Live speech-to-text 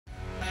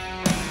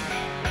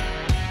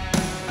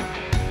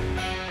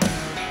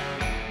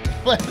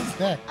What is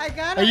that? I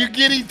got Are it. you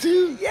giddy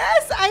too?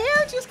 Yes, I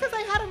am. Just because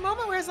I had a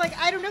moment where I was like,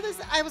 I don't know this.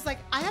 I was like,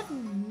 I have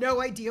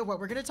no idea what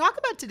we're going to talk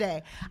about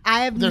today.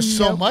 I have There's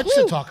no so much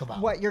clue to talk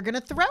about. What you're going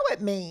to throw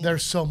at me.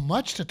 There's so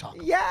much to talk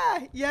about.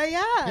 Yeah.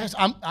 Yes,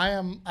 I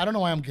am. I don't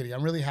know why I'm giddy.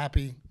 I'm really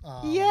happy.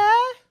 Yeah.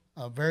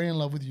 Very in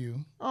love with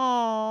you.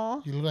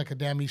 Aw. You look like a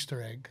damn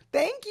Easter egg.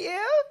 Thank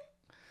you.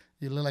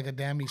 You look like a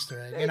damn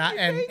Easter egg. Thank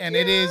And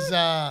you.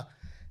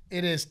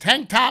 it is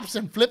tank tops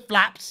and flip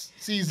flops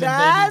season,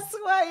 That's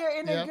baby. why you're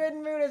in Yep. a good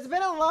mood. It's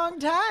been a long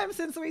time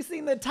since we've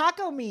seen the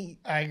taco meat.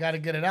 I got to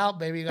get it out,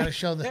 baby. You got to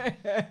show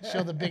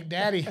the big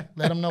daddy.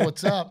 Let them know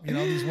what's up. You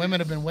know, these women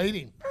have been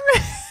waiting.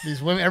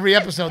 These women, every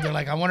episode, they're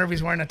like, I wonder if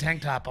he's wearing a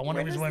tank top. I wonder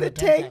When if is he's wearing the a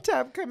tank tank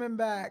top. top coming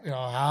back? You know,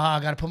 I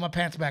got to put my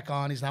pants back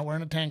on. He's not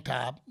wearing a tank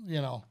top.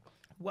 You know,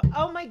 What?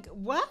 Oh my!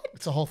 What?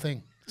 it's a whole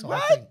thing. It's a whole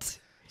thing. What?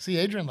 See,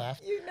 Adrian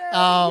laughed. You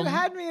know, you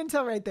had me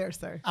until right there,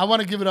 sir. I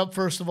want to give it up,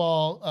 first of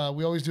all.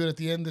 We always do it at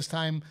the end this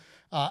time.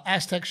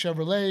 Aztec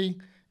Chevrolet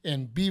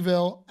in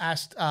Beeville,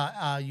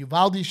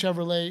 Uvalde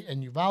Chevrolet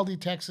in Uvalde,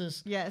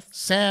 Texas. Yes.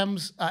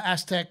 Sam's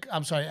Aztec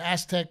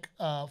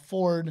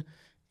Ford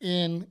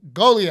in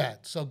Goliad.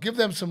 So give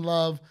them some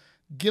love.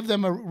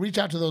 Reach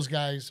out to those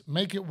guys.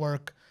 Make it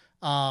work.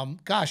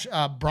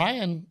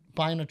 Brian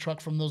buying a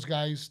truck from those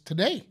guys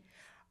today.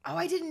 Oh,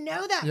 I didn't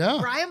know that. Yeah.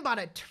 Brian bought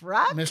a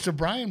truck. Mr.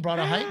 Brian bought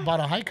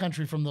a high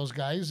country from those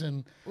guys,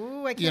 and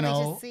Ooh, I can't wait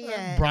to see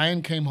it.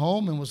 Brian came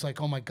home and was like,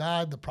 "Oh my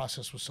God, the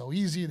process was so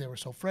easy. They were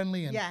so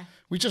friendly, and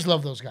we just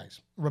love those guys."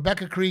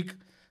 Rebecca Creek,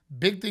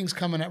 big things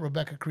coming at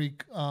Rebecca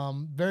Creek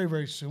very,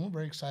 very soon. We're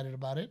very excited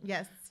about it.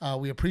 Yes.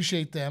 We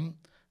appreciate them.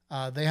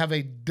 They have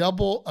a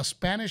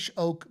Spanish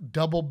oak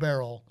double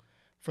barrel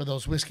for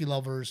those whiskey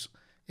lovers.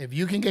 If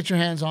you can get your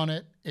hands on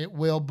it, it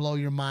will blow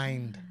your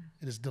mind.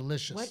 It is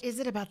delicious. What is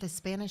it about the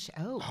Spanish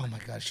oak? Oh my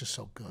God, it's just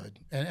so good.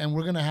 And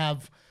we're gonna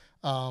have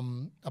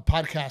a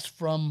podcast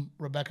from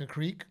Rebecca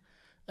Creek,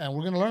 and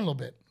we're gonna learn a little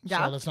bit.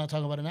 Yeah. So let's not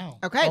talk about it now.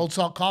 Okay. Old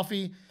Salt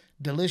Coffee,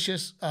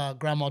 delicious.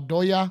 Grandma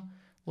Doya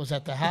was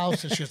at the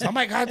house, and she was, "Oh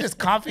my God, this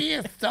coffee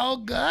is so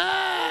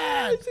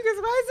good." She goes,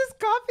 "Why is this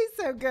coffee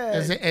so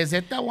good?" Is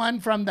it the one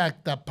from the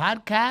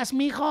podcast,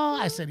 mijo?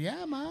 I said,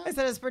 "Yeah, ma." I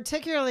said it's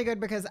particularly good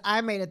because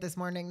I made it this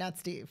morning, not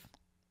Steve.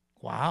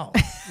 Wow.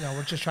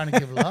 We're just trying to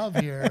give love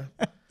here.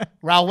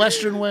 Raw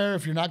Western Wear,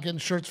 if you're not getting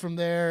shirts from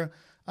there,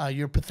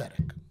 you're pathetic.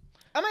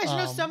 Oh my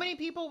gosh, so many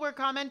people were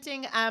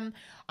commenting on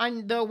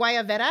the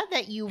Guayavera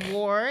that you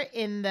wore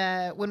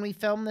when we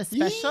filmed the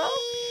special.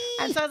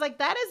 And so I was like,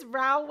 that is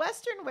Raw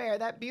Western Wear.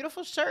 That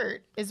beautiful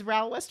shirt is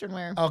Raw Western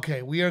Wear.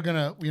 Okay, we are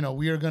gonna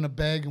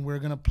beg and we're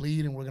gonna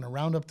plead and we're gonna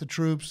round up the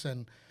troops,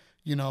 and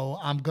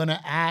I'm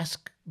gonna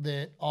ask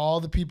that all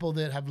the people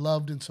that have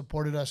loved and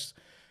supported us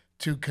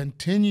to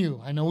continue.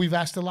 I know we've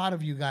asked a lot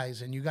of you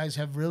guys, and you guys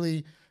have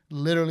really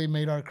literally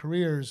made our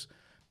careers.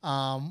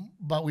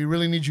 But we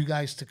really need you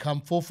guys to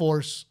come full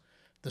force.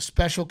 The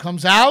special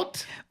comes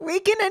out. We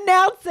can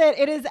announce it.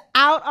 It is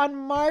out on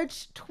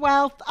March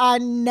 12th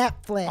on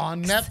Netflix.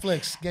 On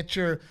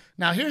Netflix.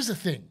 Now, here's the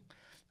thing.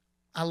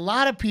 A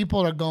lot of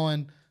people are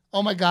going,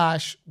 "Oh my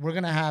gosh, we're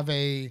going to have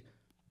a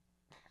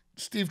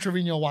Steve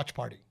Trevino watch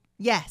party."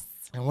 Yes.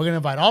 And we're going to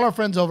invite all our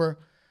friends over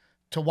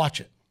to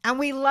watch it. And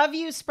we love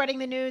you spreading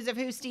the news of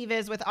who Steve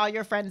is with all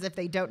your friends if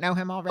they don't know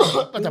him already.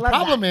 But the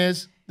problem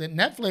is that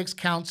Netflix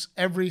counts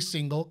every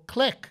single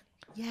click.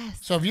 Yes.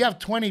 So if you have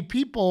 20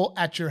 people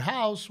at your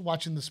house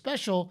watching the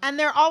special, and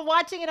they're all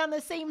watching it on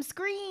the same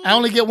screen, I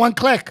only get one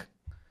click.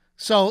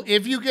 So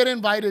if you get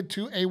invited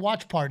to a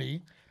watch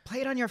party,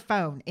 play it on your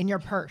phone, in your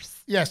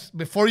purse. Yes,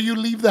 before you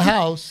leave the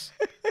house,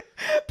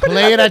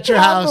 play it at your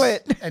house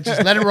and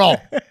just let it roll.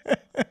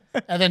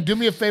 And then do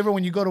me a favor,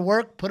 when you go to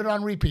work, put it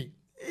on repeat.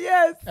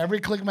 Yes. Every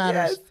click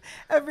matters. Yes.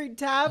 Every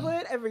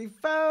tablet, every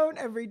phone,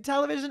 every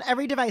television,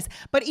 every device.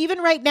 But even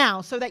right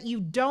now, so that you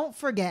don't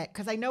forget,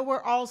 because I know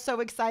we're all so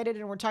excited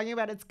and we're talking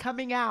about it's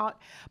coming out,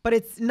 but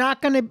it's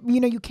not going to,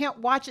 you can't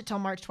watch it till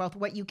March 12th.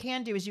 What you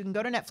can do is you can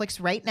go to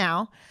Netflix right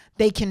now.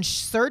 They can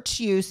search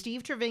you,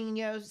 Steve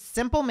Trevino,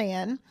 Simple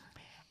Man,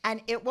 and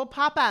it will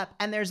pop up,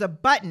 and there's a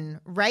button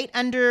right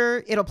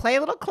under. It'll play a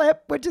little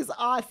clip, which is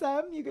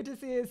awesome. You get to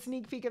see a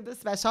sneak peek of the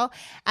special.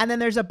 And then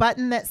there's a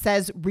button that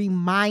says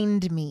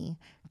remind me.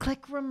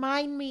 Click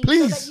remind me,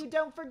 please, so that you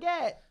don't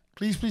forget.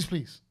 Please, please,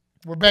 please.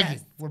 We're begging.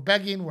 Yes. We're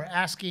begging. We're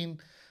asking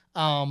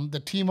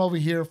the team over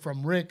here,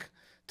 from Rick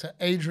to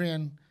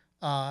Adrian,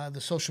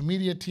 the social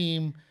media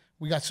team.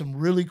 We got some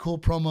really cool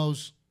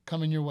promos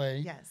coming your way.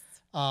 Yes.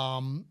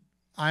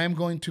 I am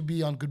going to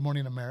be on Good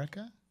Morning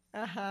America.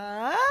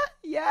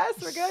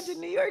 Yes, we're going to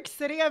New York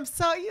City.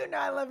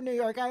 I love New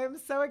York. I am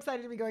so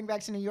excited to be going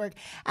back to New York.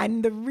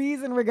 And the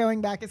reason we're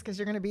going back is because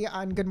you're going to be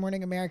on Good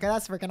Morning America.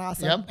 That's freaking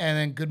awesome. Yep. And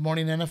then Good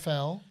Morning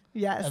NFL.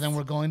 Yes. And then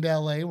we're going to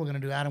LA. We're going to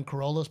do Adam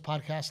Carolla's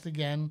podcast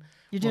again.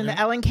 You're doing the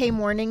Ellen K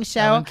Morning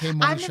Show. I've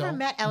never Show.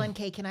 met Ellen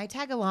K. Can I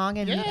tag along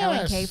and meet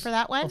Ellen K for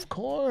that one? Of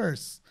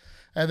course.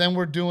 And then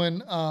we're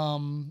doing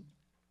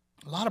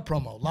a lot of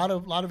promo, a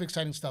lot of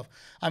exciting stuff.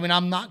 I mean,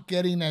 I'm not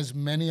getting as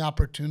many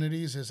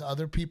opportunities as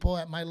other people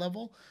at my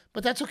level,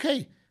 but that's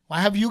okay.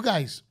 I have you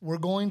guys. We're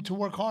going to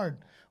work hard.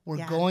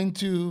 We're going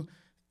to,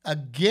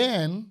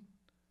 again,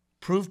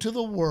 prove to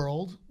the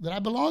world that I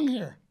belong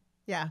here.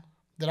 Yeah.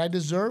 That I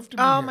deserve to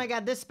be here. Oh my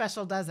God, this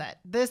special does it.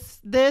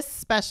 This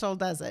special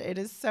does it. It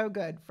is so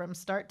good from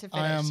start to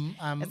finish.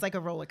 It's like a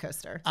roller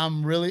coaster.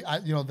 I'm really, I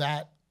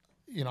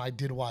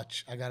did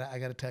watch. I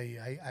gotta tell you,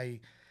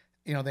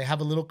 they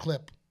have a little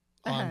clip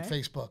on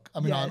Facebook. I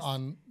mean,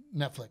 on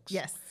Netflix.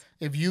 Yes.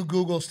 If you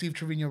Google Steve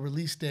Trevino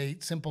release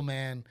date, Simple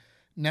Man,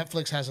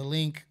 Netflix has a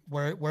link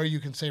where you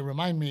can say,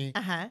 remind me,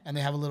 and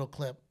they have a little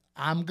clip.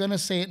 I'm gonna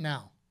say it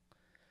now.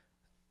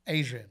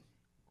 Adrian,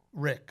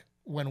 Rick,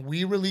 when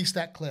we release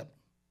that clip,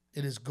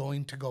 it is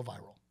going to go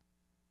viral.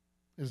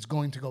 It is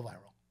going to go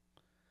viral.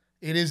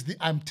 It is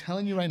I'm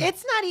telling you right now.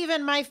 It's not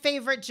even my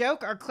favorite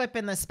joke or clip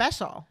in the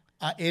special.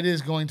 It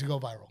is going to go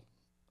viral.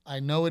 I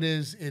know it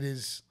is.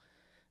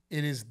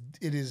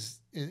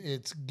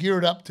 It's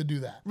geared up to do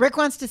that. Rick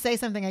wants to say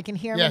something. I can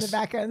hear him in the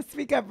background.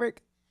 Speak up,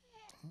 Rick.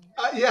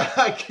 Yeah,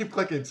 I keep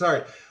clicking.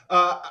 Sorry.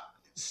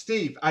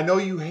 Steve, I know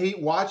you hate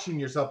watching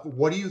yourself.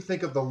 What do you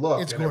think of the look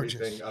it's and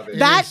gorgeous. Everything of it?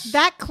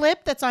 That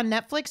clip that's on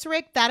Netflix,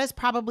 Rick, that is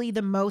probably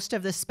the most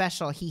of the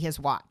special he has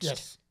watched.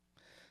 Yes.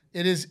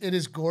 It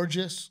is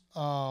gorgeous.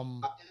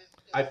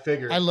 I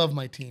figured. I love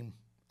my team.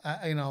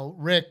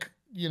 Rick,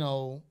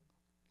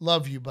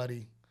 love you,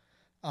 buddy.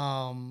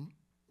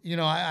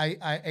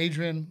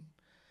 Adrian,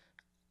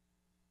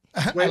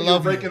 Wait, I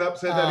love you're breaking up.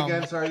 Say that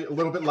again. Sorry, a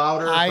little bit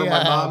louder for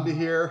my mom to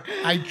hear.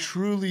 I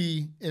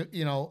truly,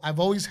 I've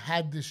always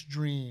had this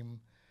dream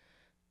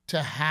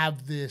to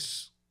have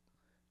this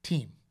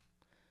team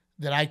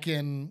that I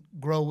can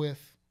grow with,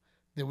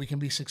 that we can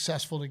be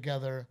successful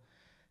together.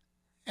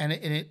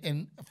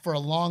 And for a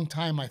long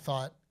time, I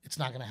thought it's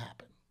not going to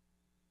happen.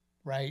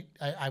 Right?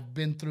 I've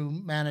been through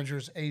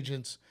managers,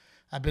 agents.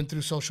 I've been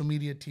through social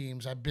media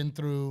teams. I've been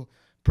through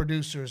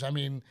producers. I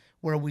mean,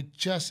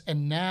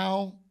 and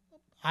now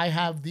I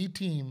have the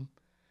team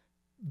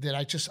that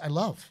I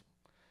love.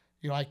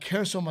 I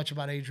care so much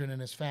about Adrian and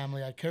his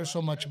family. I care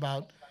so much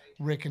about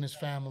Rick and his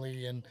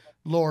family and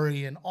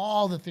Lori and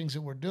all the things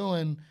that we're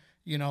doing.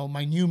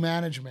 My new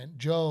management,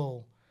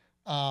 Joe,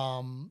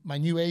 my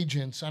new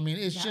agents. I mean,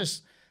 it's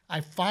just,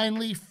 I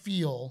finally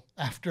feel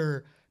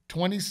after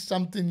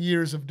 20-something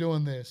years of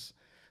doing this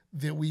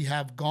that we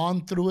have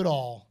gone through it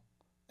all.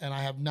 And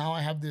I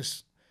have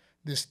this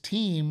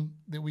team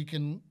that we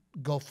can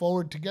go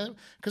forward together,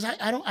 because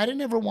I didn't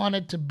ever want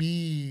it to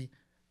be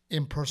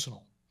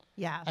impersonal.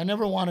 Yeah. I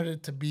never wanted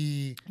it to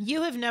be.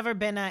 You have never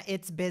been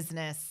it's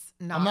business,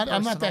 I'm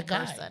not that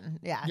guy. Person.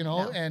 Yeah.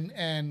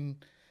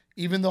 And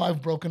even though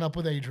I've broken up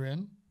with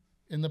Adrian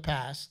in the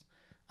past,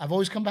 I've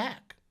always come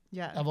back.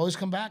 Yeah. I've always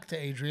come back to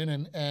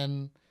Adrian,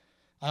 and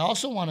I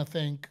also want to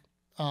thank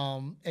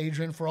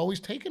Adrian for always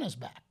taking us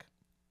back.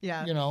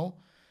 Yeah.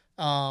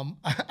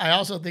 I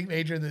also think,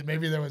 Adrian, that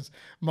maybe there was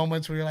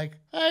moments where you're like,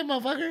 hey,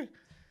 motherfucker,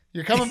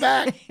 you're coming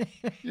back.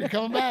 You're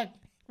coming back,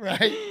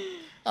 right?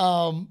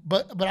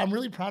 But I'm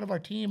really proud of our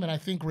team, and I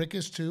think Rick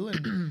is too.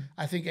 And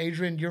I think,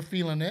 Adrian, you're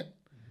feeling it,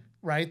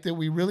 right? That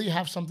we really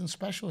have something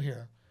special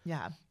here.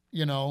 Yeah.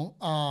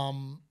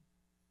 And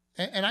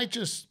I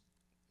just,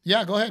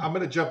 go ahead. I'm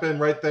going to jump in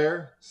right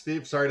there.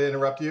 Steve, sorry to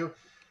interrupt you.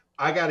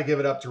 I got to give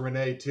it up to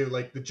Renae too.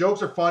 Like, the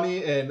jokes are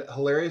funny and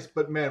hilarious,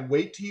 but man,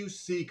 wait till you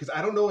see, because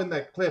I don't know in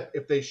that clip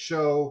if they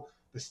show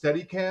the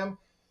Steadicam,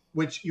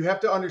 which you have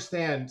to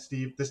understand,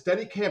 Steve, the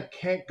Steadicam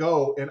can't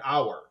go an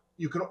hour.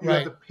 You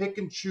have to pick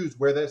and choose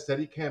where that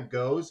Steadicam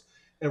goes.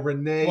 And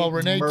Renae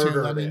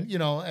too. I mean,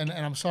 it. And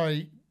I'm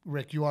sorry,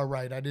 Rick, you are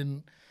right. I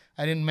didn't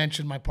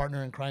mention my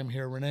partner in crime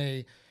here,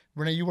 Renae.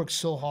 Renae, you worked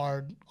so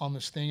hard on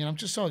this thing, and I'm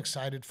just so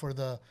excited for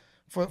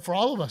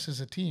all of us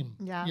as a team.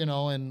 Yeah.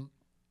 And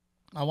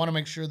I want to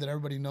make sure that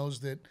everybody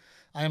knows that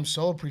I am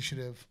so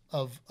appreciative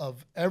of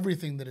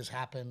everything that has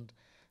happened,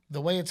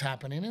 the way it's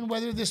happening, and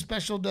whether this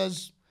special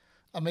does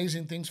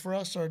amazing things for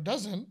us or it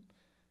doesn't.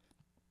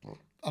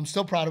 I'm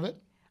still proud of it.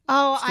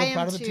 Oh, I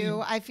am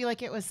too. I feel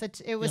like it was such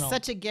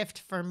a gift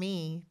for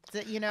me.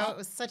 It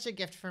was such a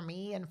gift for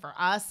me and for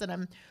us. And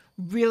I'm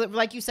really,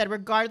 like you said,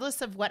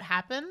 regardless of what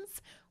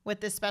happens with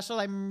this special,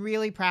 I'm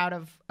really proud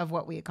of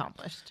what we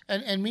accomplished.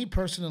 And me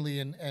personally,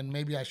 and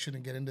maybe I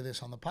shouldn't get into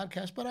this on the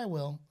podcast, but I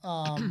will.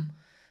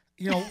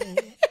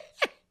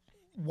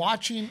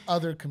 Watching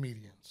other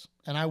comedians,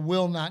 and I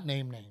will not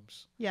name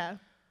names. Yeah.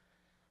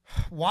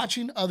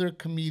 Watching other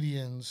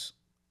comedians,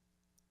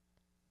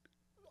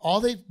 all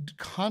they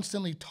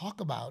constantly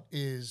talk about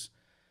is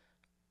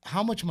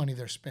how much money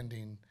they're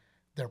spending,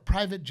 their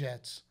private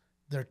jets,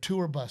 their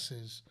tour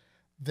buses,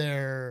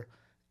 their,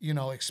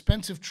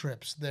 expensive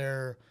trips,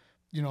 their,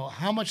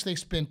 how much they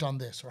spent on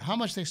this or how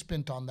much they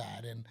spent on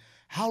that. And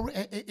how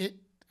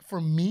for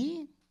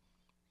me,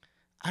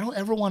 I don't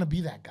ever want to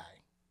be that guy.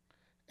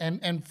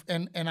 And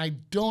I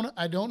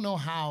don't know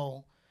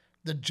how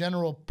the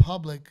general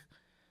public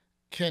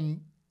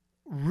can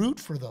root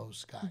for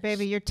those guys.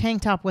 Baby, your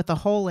tank top with a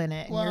hole in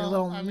it and your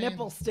little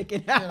nipple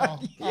sticking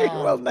out. You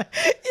will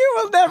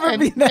never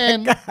be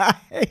that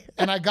guy.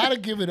 And I got to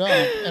give it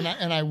up,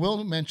 and I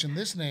will mention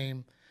this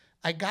name.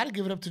 I got to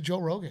give it up to Joe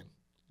Rogan.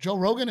 Joe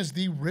Rogan is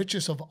the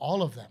richest of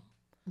all of them.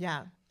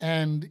 Yeah.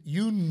 And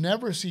you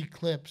never see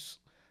clips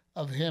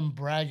of him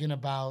bragging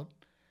about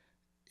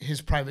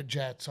his private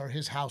jets or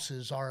his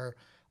houses or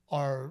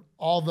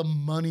all the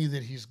money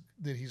that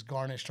he's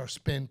garnished or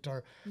spent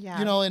or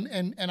Yeah.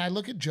 and I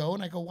look at Joe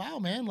and I go, wow,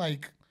 man,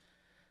 like,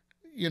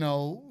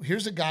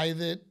 here's a guy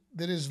that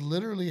is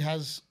literally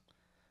has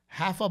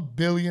 $500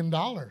 million,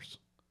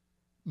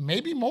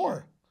 maybe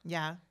more.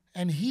 Yeah.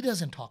 And he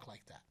doesn't talk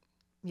like that.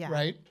 Yeah.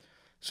 Right.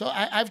 So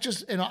I've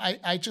just,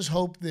 I just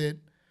hope that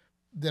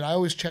I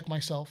always check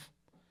myself,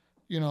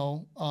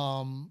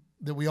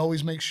 that we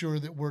always make sure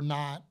that we're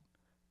not,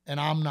 and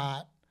I'm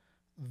not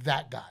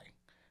that guy.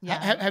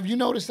 Yeah. Have you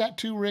noticed that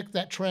too, Rick,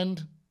 that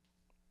trend?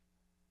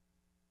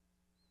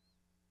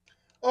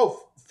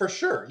 Oh, for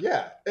sure.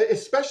 Yeah.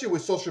 Especially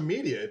with social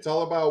media. It's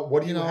all about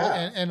what do you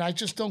have. And I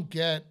just don't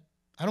get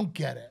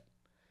it.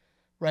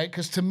 Right.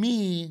 Because to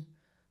me,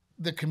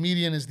 the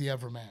comedian is the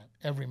every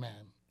man.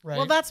 Right.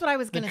 Well, that's what I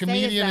was going to say. The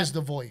comedian is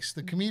the voice.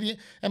 The comedian.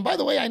 And by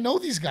the way, I know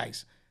these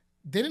guys.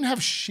 They didn't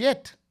have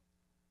shit.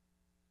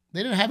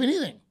 They didn't have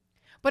anything.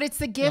 But it's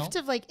the gift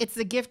of it's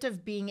the gift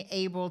of being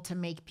able to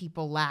make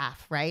people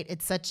laugh, right?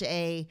 It's such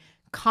a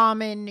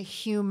common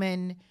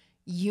human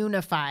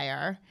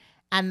unifier.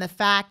 And the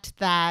fact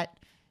that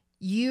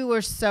you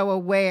are so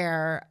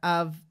aware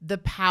of the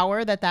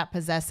power that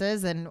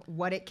possesses and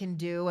what it can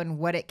do and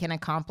what it can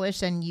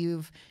accomplish. And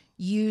you've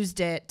used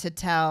it to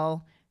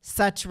tell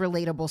such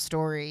relatable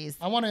stories.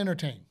 I want to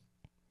entertain.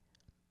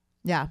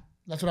 Yeah.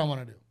 That's what I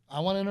want to do. I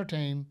want to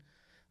entertain.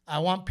 I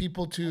want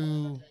people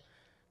to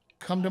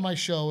come to my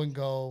show and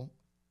go,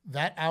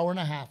 that hour and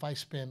a half I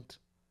spent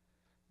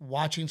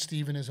watching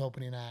Steve in his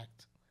opening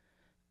act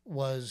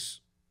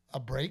was a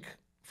break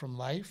from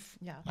life.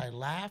 Yeah. I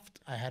laughed.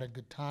 I had a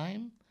good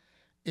time.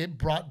 It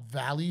brought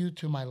value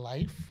to my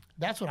life.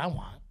 That's what I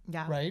want.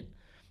 Yeah. Right?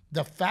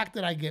 The fact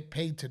that I get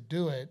paid to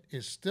do it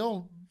is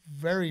still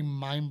very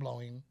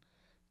mind-blowing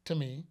to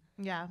me.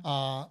 Yeah.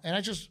 And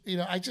I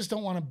just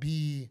don't want to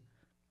be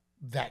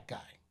that guy.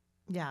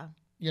 Yeah.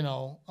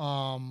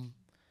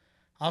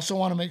 I also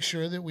want to make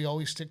sure that we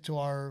always stick to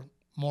our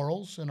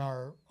morals and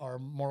our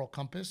moral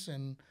compass.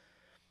 And,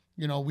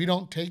 we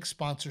don't take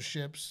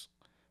sponsorships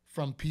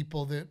from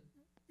people that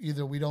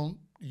either we don't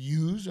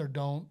use or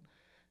don't,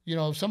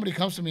 if somebody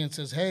comes to me and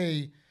says,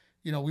 hey,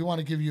 we want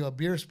to give you a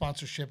beer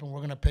sponsorship and we're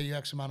going to pay you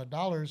X amount of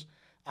dollars.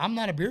 I'm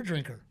not a beer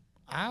drinker.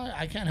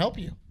 I can't help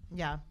you.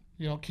 Yeah.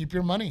 Keep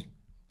your money.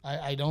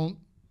 I don't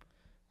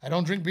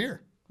drink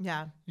beer.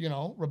 Yeah.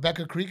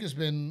 Rebecca Creek has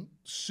been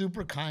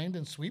super kind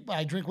and sweet, but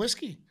I drink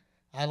whiskey.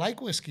 I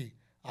like whiskey.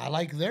 I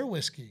like their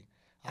whiskey.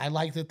 I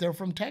like that they're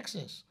from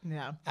Texas.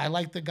 Yeah. I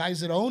like the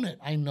guys that own it.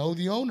 I know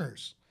the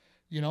owners,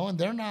 and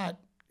they're not,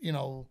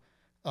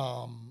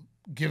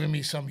 giving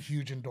me some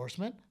huge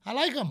endorsement. I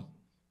like them.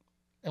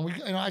 And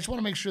I just want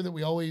to make sure that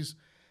we always,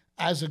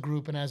 as a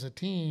group and as a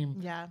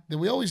team, that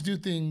we always do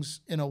things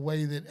in a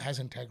way that has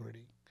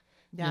integrity.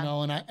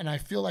 Yeah. And I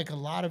feel like a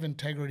lot of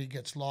integrity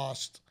gets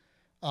lost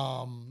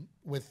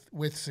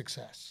with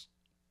success,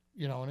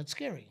 and it's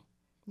scary.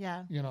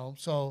 Yeah.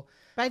 So.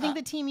 But I think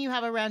the team you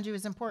have around you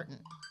is important.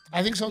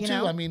 I think so too.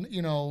 know? I mean,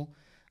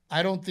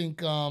 I don't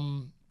think. I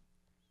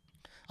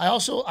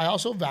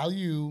also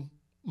value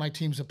my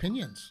team's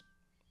opinions.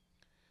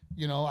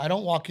 I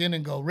don't walk in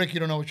and go, Rick, you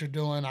don't know what you're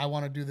doing. I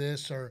want to do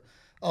this, or,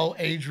 oh,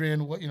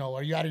 Adrian, what,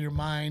 are you out of your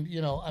mind?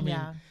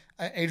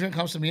 Adrian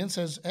comes to me and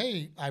says,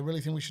 hey, I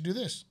really think we should do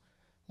this.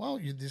 Well,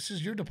 this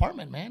is your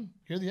department, man.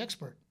 You're the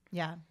expert.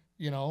 Yeah.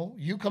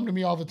 You come to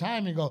me all the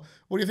time and go,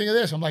 what do you think of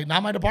this? I'm like,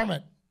 not my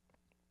department.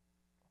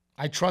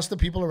 I trust the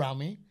people around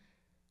me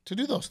to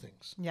do those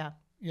things. Yeah.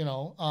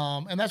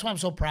 And that's why I'm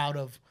so proud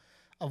of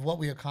what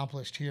we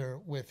accomplished here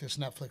with this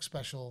Netflix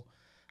special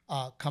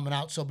coming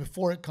out. So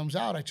before it comes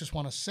out, I just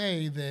want to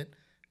say that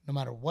no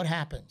matter what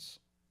happens,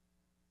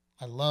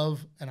 I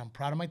love and I'm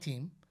proud of my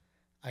team.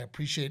 I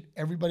appreciate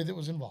everybody that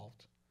was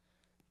involved,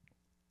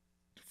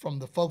 from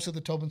the folks at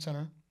the Tobin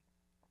Center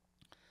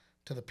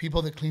to the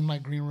people that cleaned my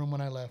green room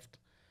when I left,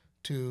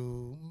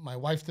 to my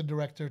wife, the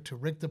director, to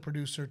Rick, the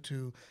producer,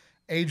 to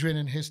Adrian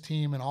and his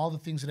team and all the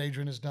things that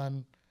Adrian has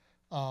done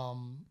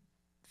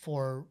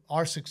for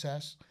our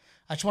success.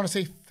 I just want to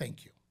say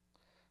thank you.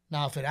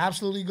 Now, if it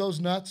absolutely goes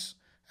nuts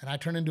and I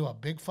turn into a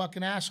big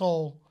fucking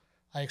asshole,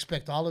 I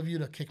expect all of you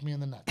to kick me in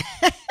the nuts.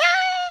 Can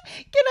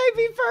I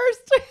be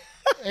first?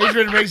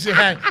 Adrian raised your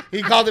hand.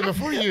 He called it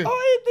before you.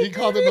 He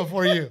called it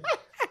before you.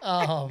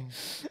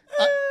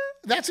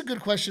 That's a good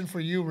question for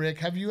you, Rick.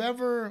 Have you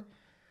ever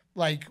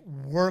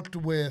worked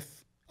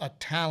with a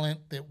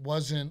talent that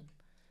wasn't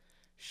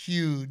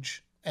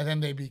huge and then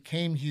they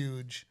became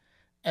huge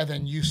and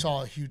then you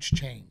saw a huge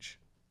change?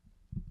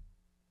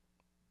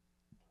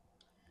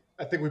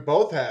 I think we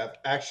both have,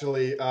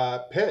 actually,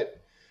 Pitt.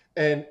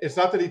 And it's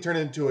not that he turned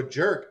into a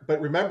jerk, but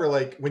remember,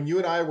 when you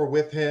and I were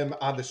with him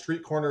on the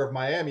street corner of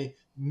Miami,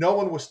 no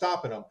one was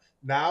stopping him.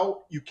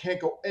 Now you can't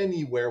go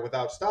anywhere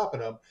without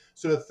stopping him.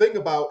 So the thing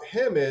about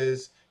him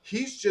is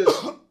He's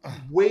just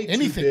way too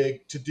Anything.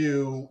 big to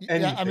do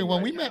anything. Yeah, I mean,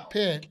 when we now. met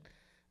Pitt,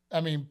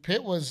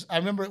 Pitt was, I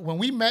remember when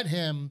we met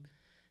him,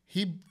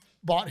 he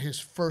bought his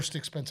first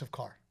expensive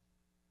car.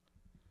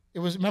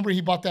 Remember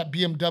he bought that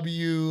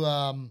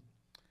BMW,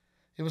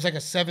 it was like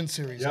a 7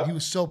 Series, and he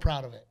was so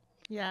proud of it.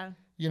 Yeah.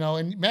 You know,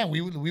 and man,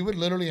 we would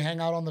literally hang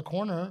out on the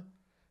corner.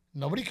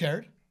 Nobody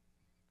cared.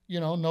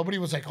 You know, nobody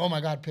was like, oh my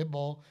God,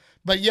 Pitbull.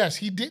 But yes,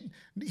 he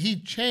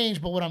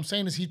changed, but what I'm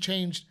saying is he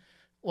changed.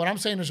 What I'm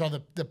saying is are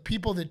the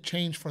people that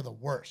change for the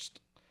worst.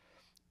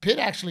 Pitt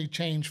actually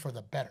changed for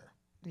the better.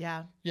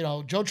 Yeah. You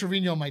know, Joe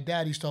Trevino, my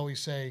dad, used to always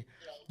say,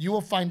 you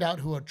will find out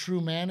who a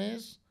true man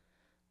is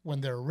when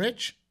they're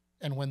rich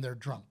and when they're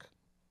drunk.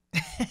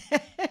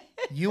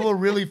 You will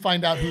really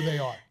find out who they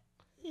are.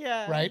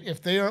 Yeah. Right?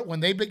 When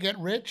they get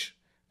rich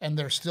and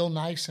they're still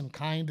nice and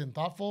kind and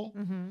thoughtful,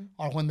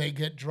 or when they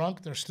get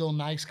drunk, they're still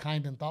nice,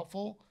 kind, and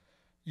thoughtful,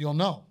 you'll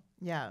know.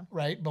 Yeah.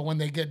 Right? But when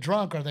they get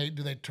drunk, do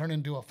they turn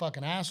into a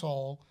fucking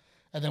asshole?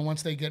 And then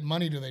once they get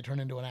money, do they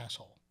turn into an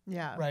asshole?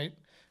 Yeah. Right?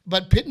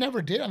 But Pitt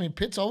never did. I mean,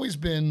 Pitt's always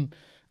been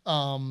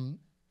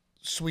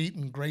sweet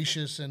and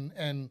gracious.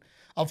 And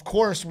of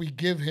course, we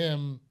give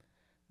him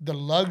the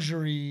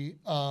luxury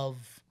of,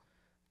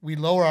 we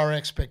lower our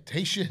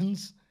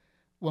expectations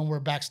when we're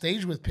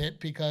backstage with Pitt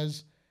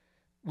because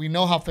we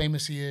know how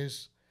famous he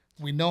is.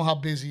 We know how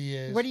busy he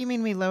is. What do you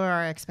mean we lower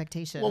our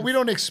expectations? Well, we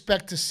don't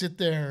expect to sit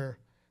there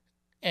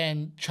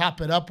and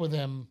chop it up with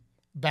him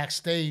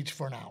backstage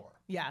for an hour.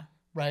 Yeah.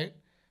 Right?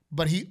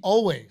 But he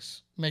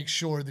always makes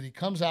sure that he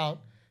comes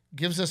out,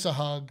 gives us a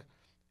hug,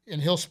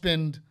 and he'll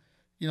spend,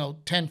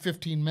 10,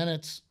 15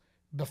 minutes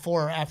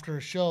before or after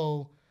a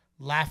show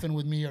laughing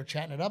with me or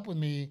chatting it up with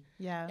me.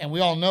 Yeah. And we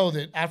all know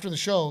that after the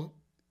show,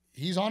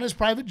 he's on his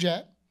private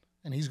jet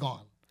and he's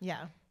gone.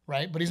 Yeah.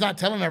 Right? But he's not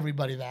telling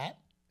everybody that.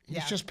 He's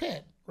Yeah. just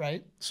Pitt,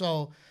 right?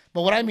 So,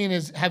 but what I mean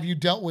is, have you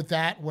dealt with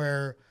that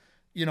where,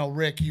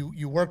 Rick,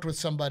 you worked with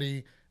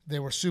somebody, they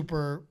were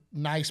super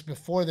nice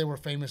before they were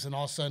famous, and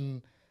all of a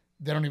sudden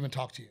they don't even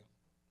talk to you?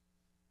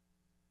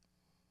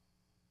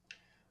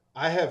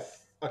 I have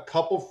a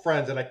couple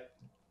friends, and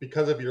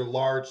because of your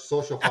large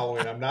social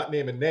following, I'm not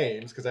naming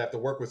names because I have to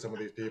work with some of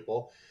these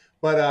people.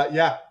 But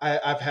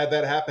I've had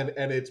that happen,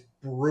 and it's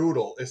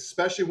brutal,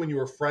 especially when you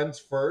were friends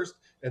first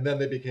and then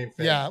they became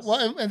famous. Yeah,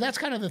 well, and that's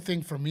kind of the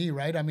thing for me,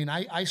 right? I mean,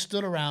 I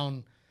stood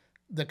around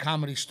the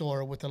Comedy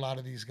Store with a lot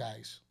of these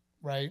guys,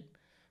 right?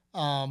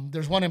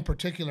 There's one in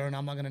particular, and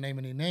I'm not going to name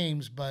any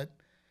names, but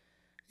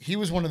he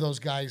was one of those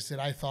guys that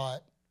I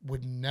thought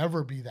would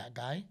never be that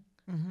guy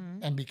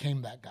and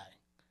became that guy.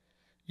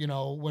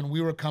 When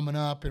we were coming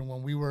up and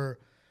when we were,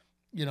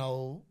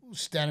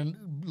 standing,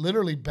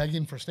 literally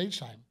begging for stage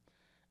time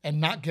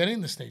and not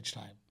getting the stage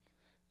time,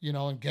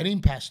 and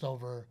getting passed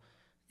over,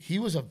 he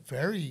was a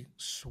very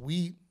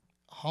sweet,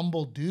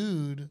 humble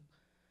dude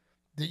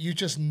that you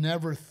just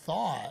never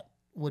thought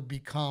would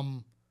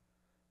become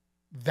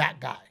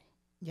that guy.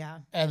 Yeah.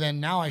 And then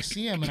now I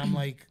see him and I'm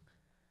like,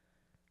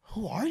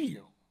 who are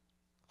you?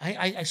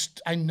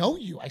 I know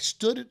you. I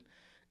stood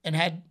and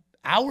had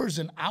hours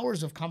and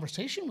hours of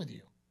conversation with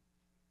you.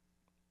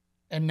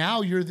 And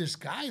now you're this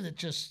guy that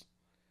just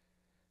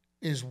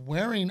is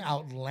wearing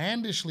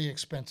outlandishly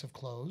expensive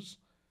clothes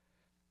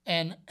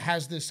and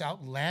has this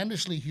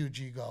outlandishly huge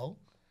ego.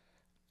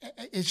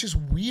 It's just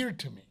weird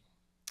to me.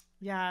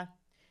 Yeah.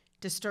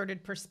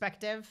 Distorted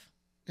perspective.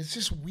 It's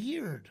just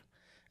weird.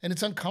 And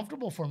it's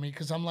uncomfortable for me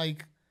because I'm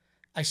like,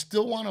 I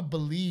still want to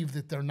believe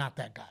that they're not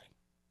that guy.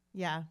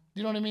 Yeah.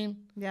 You know what I mean?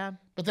 Yeah.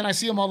 But then I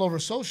see them all over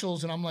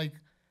socials and I'm like,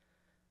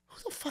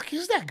 who the fuck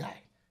is that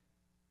guy?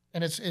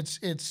 And it's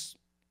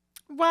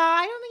Well,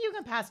 I don't think you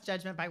can pass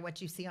judgment by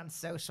what you see on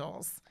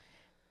socials.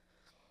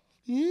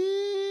 No,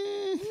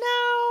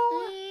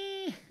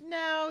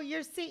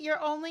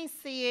 you're only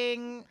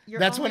seeing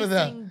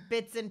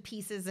bits and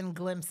pieces and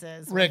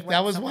glimpses. Rick,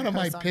 that was one of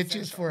my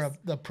pitches for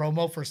the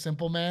promo for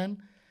Simple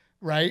Man,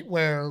 right?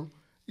 Where,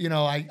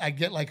 I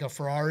get like a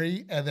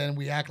Ferrari and then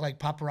we act like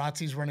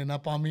paparazzi's running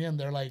up on me and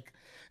they're like,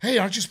 hey,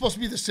 aren't you supposed to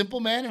be the Simple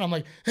Man? And I'm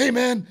like, hey,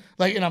 man,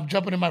 and I'm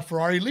jumping in my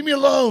Ferrari. Leave me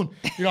alone.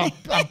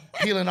 I'm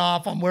peeling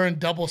off. I'm wearing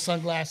double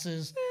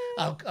sunglasses,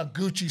 a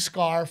Gucci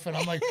scarf. And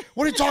I'm like,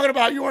 what are you talking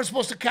about? You weren't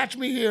supposed to catch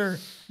me here.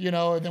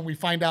 And then we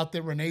find out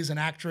that Renee's an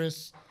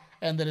actress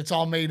and that it's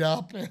all made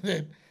up and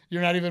that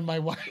you're not even my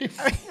wife,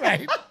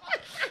 right?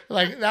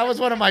 Like, that was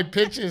one of my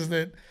pitches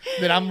that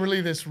I'm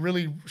really this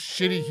really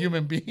shitty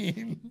human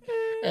being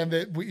and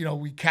that,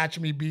 we catch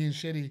me being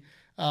shitty.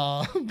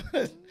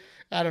 But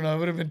I don't know. It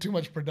would have been too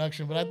much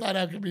production, but I thought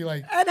I could be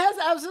like. It has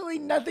absolutely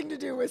nothing to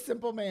do with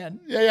Simple Man.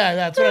 Yeah,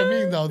 that's what I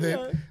mean,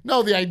 though.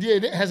 No, the idea,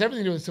 it has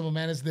everything to do with Simple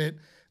Man, is that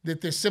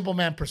this Simple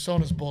Man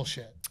persona is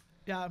bullshit.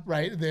 Yeah.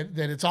 Right? That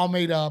it's all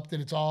made up, that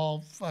it's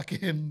all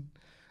fucking,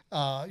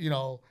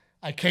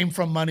 I came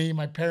from money,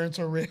 my parents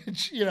are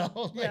rich, Yeah.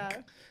 What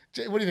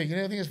do you think? You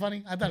think it's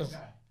funny? I thought it was.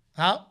 Guy.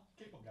 Huh?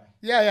 Cable guy.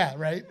 Yeah,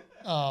 right.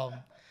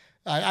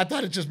 I thought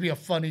it'd just be a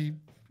funny,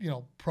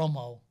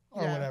 promo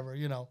or whatever,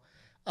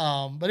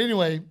 But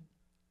anyway,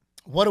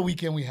 what a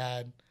weekend we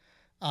had.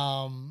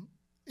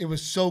 it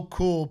was so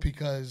cool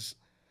because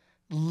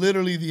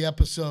literally the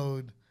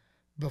episode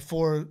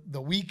before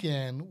the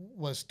weekend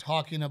was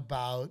talking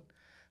about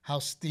how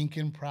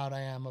stinking proud I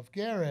am of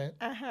Garrett.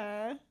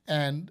 Uh-huh.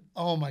 And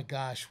oh my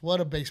gosh,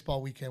 what a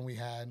baseball weekend we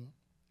had.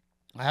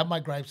 I have my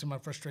gripes and my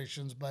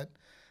frustrations, but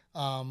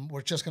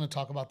we're just going to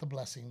talk about the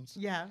blessings.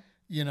 Yeah.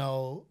 You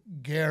know,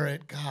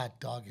 Garrett, God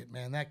dog it,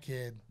 man. That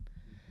kid,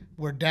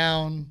 we're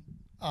down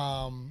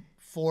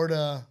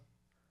 4-2.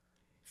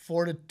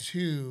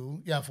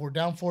 Yeah, if we're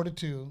down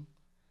 4-2,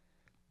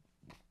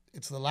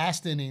 it's the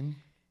last inning.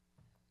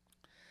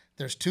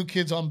 There's 2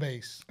 kids on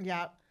base.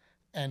 Yeah.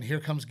 And here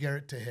comes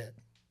Garrett to hit.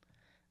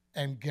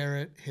 And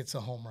Garrett hits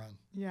a home run.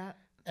 Yeah.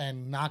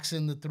 And knocks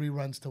in the 3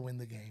 runs to win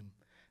the game.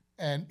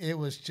 And it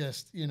was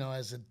just, you know,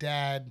 as a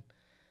dad,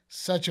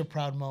 such a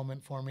proud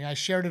moment for me. I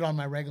shared it on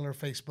my regular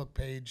Facebook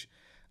page,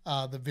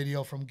 the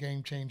video from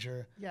Game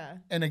Changer. Yeah.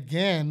 And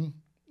again,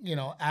 you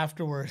know,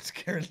 afterwards,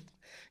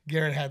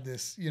 Garrett had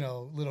this, you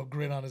know, little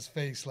grin on his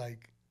face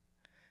like,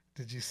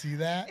 did you see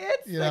that?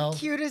 It's you the know?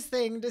 cutest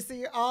thing to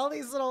see all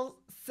these little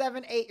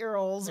 7,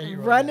 8-year-olds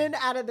Eight-year-old, running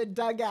out of the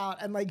dugout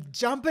and like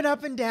jumping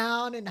up and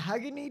down and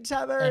hugging each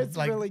other. And it's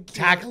like really cute.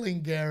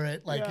 tackling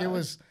Garrett. Like Yeah. it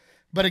was,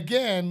 but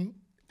again,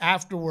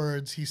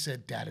 afterwards, he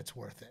said, Dad, it's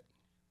worth it.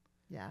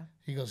 Yeah.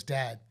 He goes,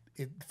 Dad,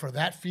 for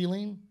that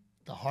feeling,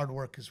 the hard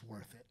work is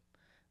worth it.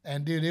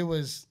 And dude, it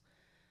was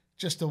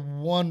just a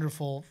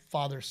wonderful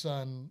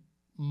father-son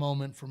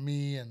moment for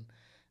me.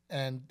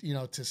 And you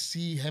know, to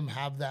see him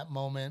have that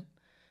moment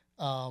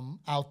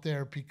out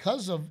there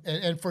because of,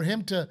 and for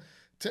him to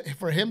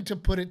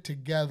put it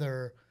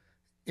together,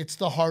 it's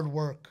the hard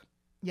work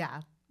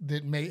Yeah.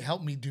 that may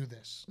help me do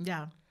this.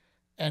 Yeah.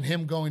 And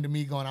him going to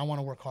me going, I want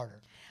to work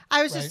harder.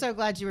 I was just Right. so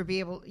glad you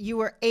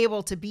were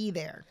able to be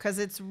there because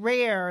it's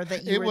rare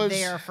that you It were was-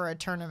 there for a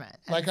tournament.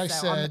 like I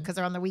said, because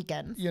they're on the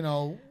weekends. You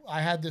know, I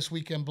had this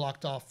weekend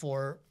blocked off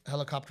for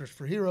Helicopters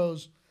for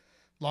Heroes.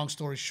 Long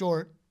story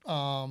short,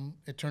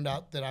 it turned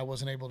out that I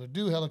wasn't able to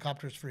do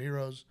Helicopters for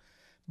Heroes,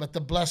 but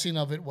the blessing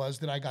of it was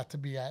that I got to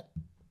be at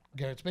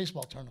Garrett's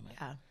baseball tournament.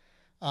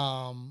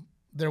 Yeah.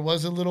 There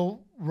was a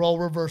little role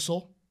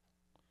reversal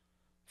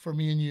for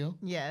me and you.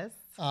 Yes.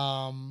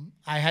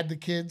 I had the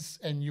kids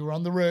and you were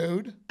on the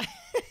road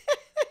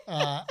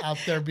out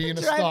there being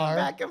a Driving star.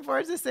 back and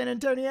forth to San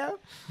Antonio.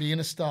 Being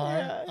a star.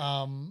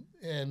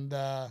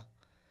 Yeah.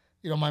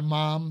 You know, my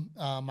mom,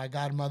 my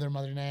godmother,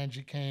 Mother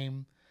Angie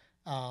came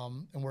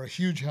and were a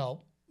huge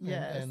help.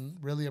 Yes. And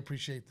really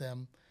appreciate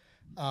them.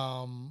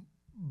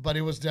 But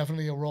it was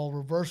definitely a role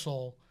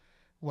reversal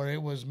where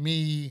it was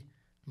me,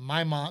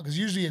 my mom, because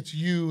usually it's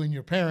you and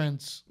your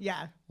parents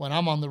Yeah. when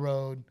I'm on the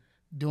road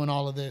doing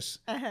all of this.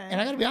 Uh-huh. And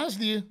I got to be honest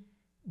with you,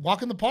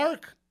 walk in the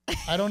park.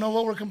 I don't know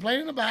what we're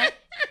complaining about.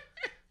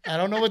 I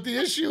don't know what the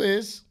issue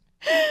is.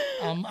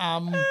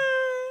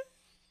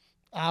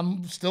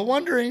 I'm still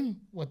wondering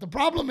what the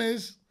problem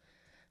is.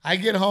 I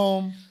get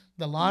home,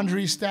 the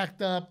laundry's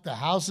stacked up, the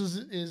house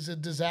is a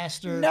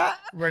disaster. No.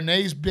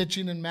 Renee's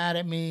bitching and mad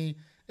at me.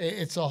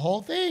 It's a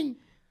whole thing.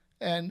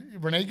 And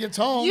Renae gets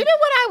home. You know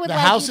what I would the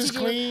like house you is to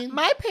do? clean.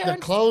 My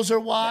parents, The clothes are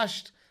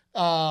washed.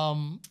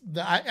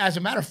 As a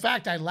matter of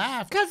fact, I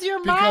laughed because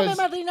your mom and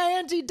Mother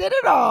Angie did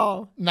it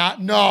all.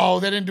 No,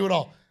 they didn't do it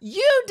all.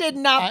 You did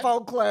not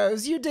fold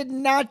clothes. You did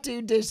not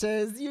do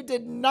dishes. You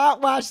did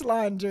not wash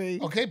laundry.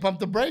 Okay, pump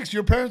the brakes.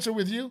 Your parents are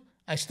with you.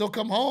 I still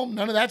come home.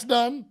 None of that's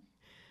done.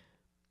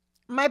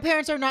 My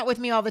parents are not with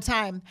me all the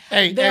time.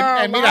 Hey, there are a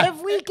and lot mira,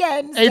 of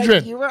weekends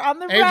Adrian, that you were on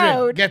the Adrian,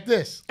 road. get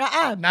this.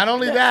 Not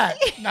only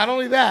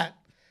that,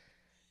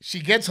 she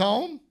gets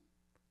home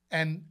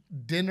and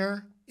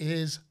dinner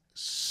is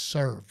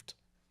served.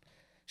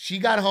 She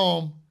got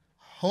home,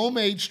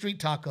 homemade street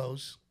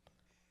tacos,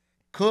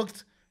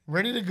 cooked,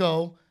 ready to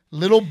go,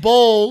 little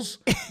bowls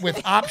with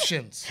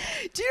options.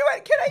 Do you know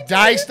what? Can I tell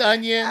Diced you?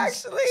 onions,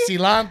 Actually,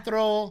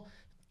 cilantro,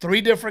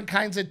 3 different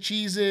kinds of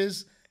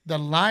cheeses. The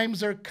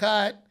limes are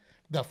cut.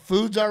 The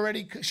food's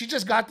already cooked. She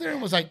just got there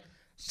and was like,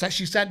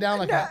 she sat down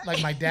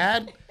like my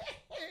dad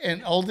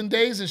in olden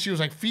days, and she was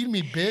like, feed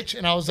me, bitch.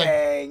 And I was like,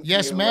 Thank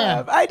yes, you, ma'am.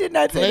 love. I did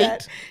not say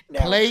that. No.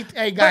 Plate,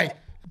 hey, guy,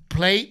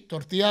 plate,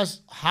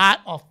 tortillas,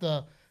 hot off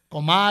the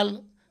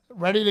comal,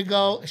 ready to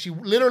go. She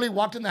literally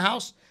walked in the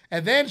house,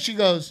 and then she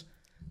goes,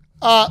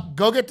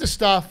 go get the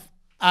stuff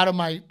out of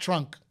my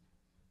trunk.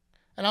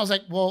 And I was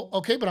like, well,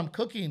 okay, but I'm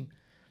cooking.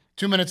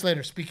 2 minutes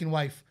later, speaking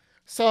wife.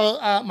 So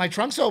my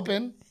trunk's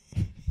open.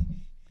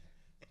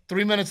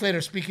 3 minutes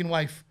later, speaking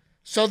wife.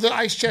 So the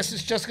ice chest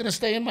is just gonna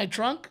stay in my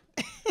trunk,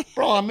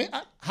 bro.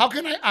 How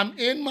can I? I'm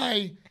in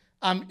my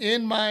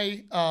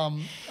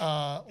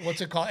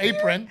what's it called?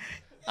 Apron.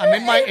 I'm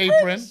in my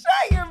apron.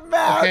 Shut your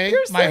mouth. Okay,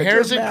 You're so my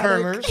hair's in dramatic.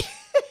 curlers.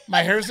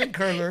 My hair's in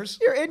curlers.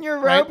 You're in your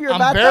robe. Right? You're I'm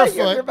about barefoot.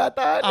 that. You're about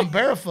that. I'm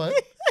barefoot,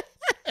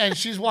 and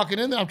she's walking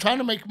in there. I'm trying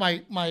to make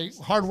my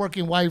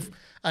hardworking wife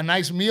a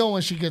nice meal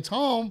when she gets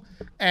home.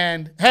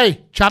 And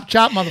hey, chop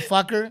chop,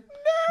 motherfucker,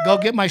 go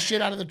get my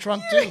shit out of the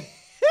trunk too.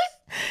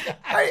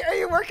 Are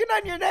you working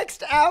on your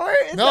next hour?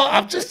 No,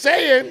 I'm just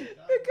saying.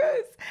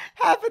 Because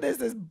half of this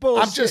is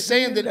bullshit. I'm just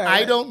saying that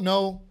I it. don't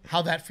know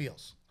how that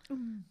feels.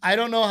 I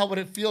don't know what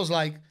it feels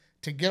like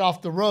to get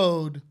off the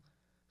road,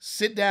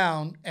 sit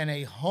down, and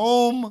a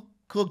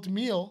home-cooked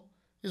meal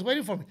is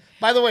waiting for me.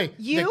 By the way,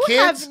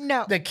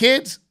 the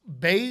kids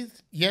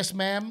bathed. Yes,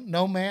 ma'am.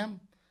 No, ma'am.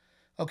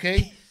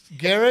 Okay.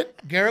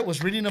 Garrett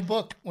was reading a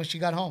book when she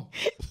got home.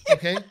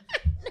 Okay.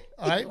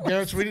 All right.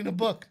 Garrett's reading a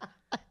book.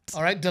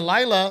 All right.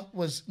 Delilah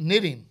was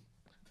knitting.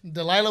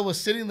 Delilah was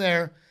sitting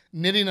there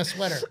knitting a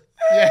sweater.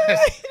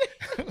 Yes.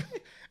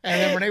 And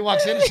then Renae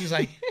walks in and she's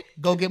like,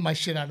 go get my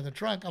shit out of the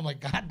trunk. I'm like,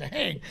 God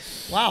dang.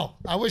 Wow.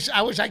 I wish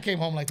I came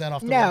home like that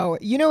off the road. No,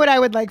 you know what I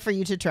would like for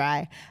you to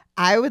try?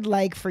 I would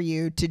like for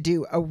you to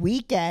do a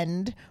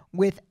weekend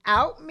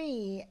without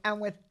me and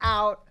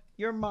without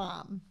your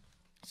mom.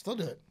 Still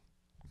do it.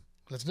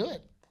 Let's do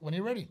it. When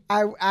you're ready.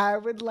 I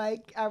would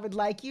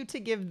like you to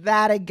give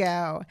that a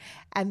go,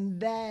 and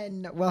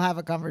then we'll have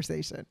a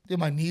conversation. Dude,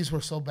 my knees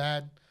were so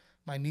bad.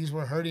 My knees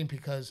were hurting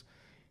because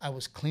I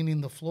was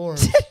cleaning the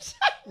floors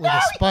with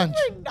a sponge.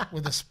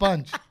 With a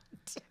sponge.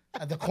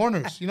 At the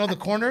corners. You know the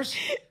corners?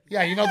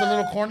 Yeah, you know the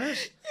little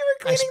corners? You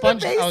were cleaning the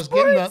baseboards? I was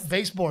getting the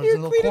baseboards, the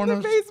little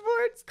corners. The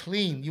baseboards?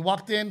 Clean. You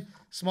walked in,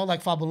 smelled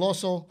like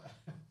Fabuloso.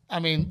 I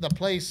mean, the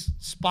place,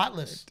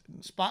 spotless.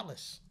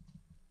 Spotless.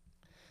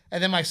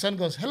 And then my son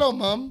goes, hello,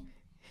 Mom.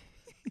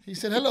 He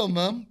said, hello,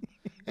 Mom.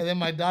 And then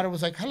my daughter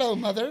was like, hello,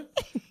 Mother.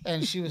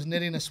 And she was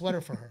knitting a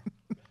sweater for her.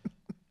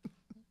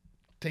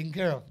 Taken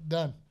care of.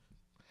 Done.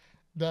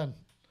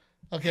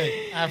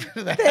 Okay,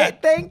 after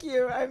that. Thank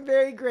you. I'm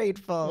very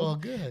grateful. Well,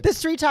 good. The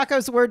street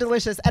tacos were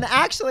delicious. And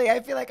actually,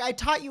 I feel like I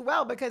taught you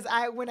well because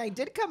when I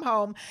did come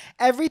home,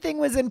 everything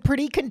was in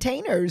pretty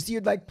containers.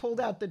 You'd like pulled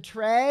out the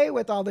tray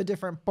with all the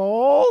different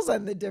bowls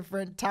and the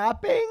different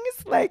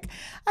toppings. Like,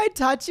 I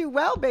taught you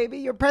well, baby.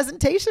 Your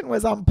presentation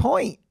was on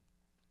point.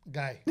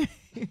 Guy.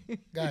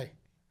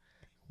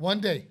 One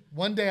day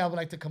I would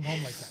like to come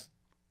home like that.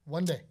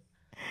 One day.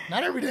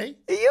 Not every day.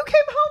 You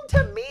came home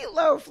to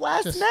meatloaf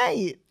last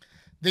night.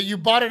 That you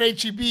bought at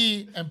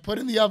H-E-B and put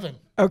in the oven.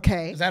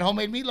 Okay. Is that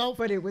homemade meatloaf?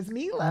 But it was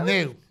meatloaf.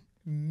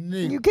 No.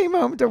 You came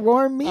home to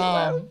warm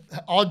meatloaf.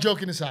 All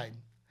joking aside,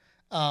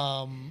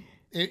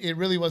 it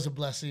really was a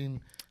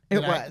blessing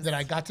that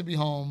I got to be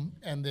home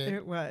and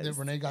that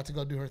Renae got to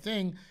go do her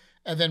thing.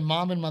 And then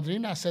Mom and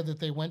Madrina said that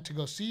they went to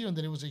go see you and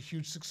that it was a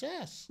huge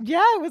success.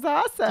 Yeah, it was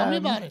awesome. Tell me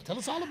about it. Tell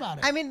us all about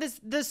it. I mean,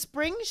 the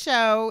spring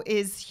show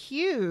is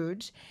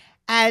huge.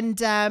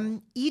 And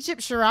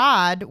Egypt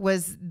Sherrod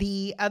was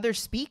the other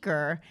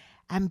speaker,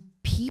 and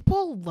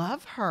people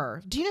love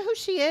her. Do you know who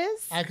she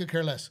is? I could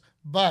care less.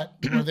 But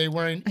were they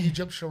wearing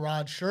Egypt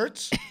Sherrod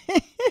shirts?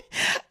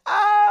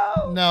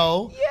 Oh.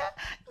 No. Yeah.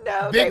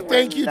 No. Big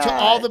thank you not. to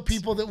all the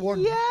people that wore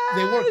Yes.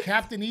 They wore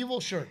Captain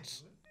Evil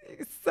shirts.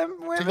 Some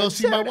women to go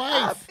see my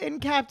wife in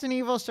Captain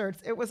Evil shirts.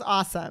 It was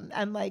awesome.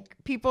 And like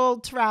people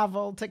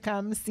traveled to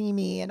come see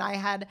me. And I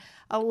had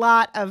a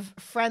lot of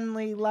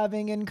friendly,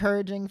 loving,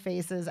 encouraging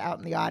faces out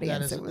in the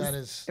audience.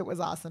 It was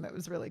awesome. It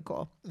was really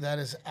cool. That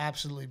is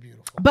absolutely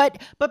beautiful.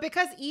 But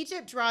because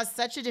Egypt draws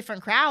such a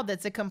different crowd,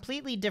 that's a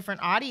completely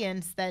different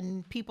audience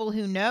than people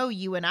who know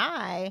you and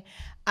I.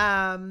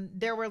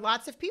 There were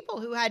lots of people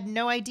who had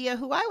no idea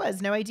who I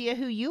was, no idea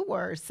who you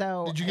were.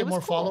 So did you get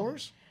more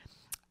followers?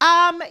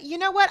 You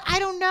know what? I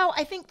don't know.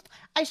 I think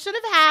I should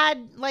have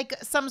had like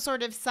some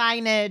sort of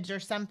signage or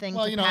something to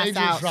pass Adrian's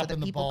out so dropping that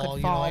the people ball.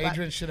 could follow.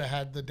 Adrian should have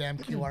had the damn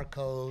QR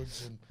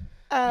codes and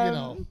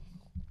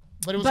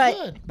but it was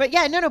good. But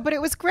yeah, no, but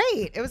it was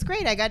great. It was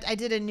great. I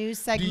did a news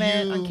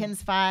segment on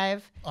Kins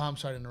 5. Oh, I'm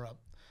sorry to interrupt.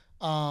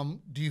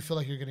 Do you feel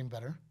like you're getting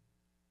better?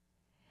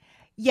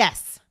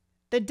 Yes.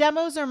 The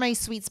demos are my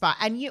sweet spot.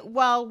 And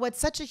what's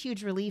such a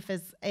huge relief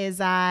is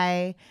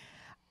I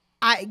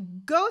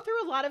go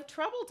through a lot of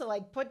trouble to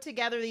like put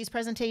together these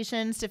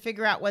presentations, to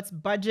figure out what's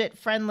budget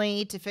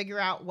friendly, to figure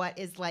out what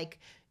is like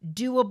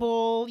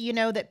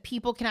doable, that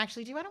people can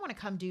actually do. I don't want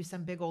to come do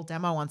some big old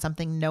demo on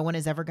something no one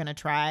is ever going to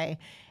try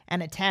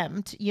and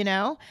attempt,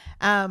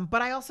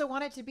 but I also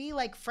want it to be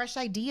like fresh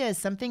ideas,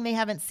 something they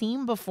haven't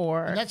seen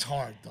before. And that's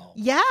hard though.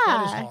 Yeah.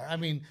 That is hard. I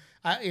mean,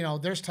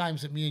 there's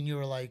times that me and you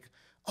are like,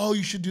 oh,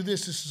 you should do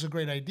this. This is a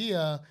great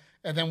idea.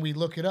 And then we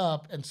look it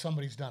up and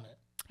somebody's done it.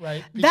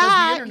 Right? Because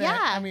the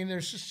internet, I mean,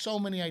 there's just so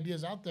many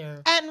ideas out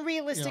there. And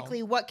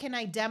realistically, what can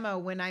I demo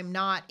when I'm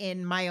not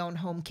in my own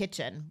home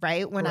kitchen,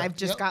 right? When I've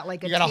just got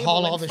like a table in front of me. You got to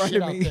haul all the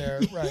shit out there,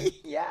 right?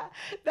 Yeah.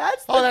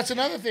 That's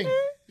another thing.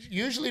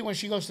 Usually when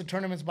she goes to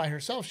tournaments by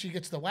herself, she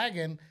gets the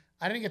wagon.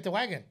 I didn't get the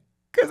wagon.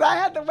 Because I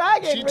had the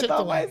wagon with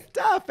all my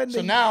stuff. And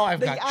so now I've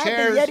got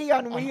chairs, the Yeti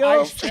on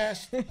wheels. Ice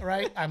chest,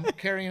 right? I'm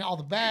carrying all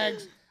the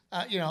bags,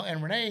 and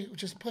Renae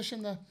just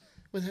pushing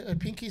with her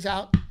pinkies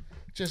out.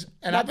 That's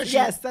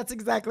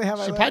exactly how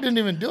I She probably didn't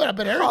even do it. I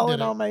bet Eric did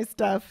it. All my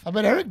stuff. I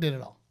bet Eric did it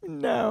all.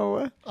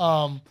 No.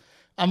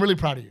 I'm really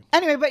proud of you.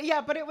 Anyway,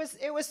 but it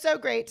was so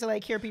great to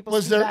like hear people.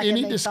 Was there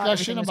any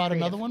discussion about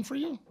another one for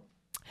you?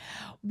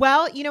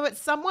 Well, you know what?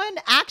 Someone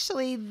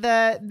actually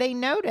they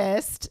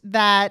noticed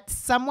that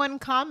someone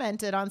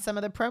commented on some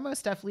of the promo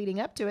stuff leading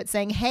up to it,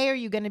 saying, "Hey, are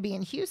you going to be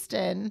in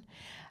Houston?"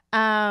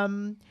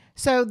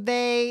 So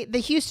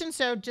the Houston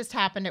show just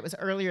happened. It was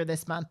earlier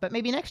this month, but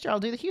maybe next year I'll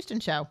do the Houston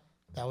show.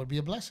 That would be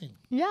a blessing.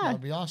 Yeah, that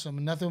would be awesome,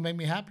 and nothing would make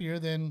me happier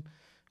than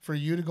for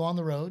you to go on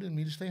the road and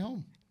me to stay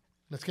home.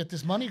 Let's get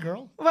this money,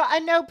 girl. Well, I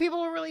know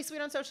people were really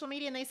sweet on social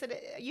media, and they said,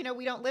 you know,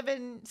 we don't live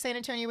in San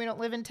Antonio, we don't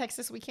live in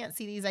Texas, we can't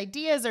see these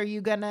ideas.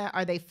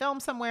 Are they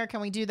filmed somewhere? Can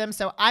we do them?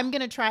 So I'm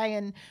gonna try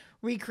and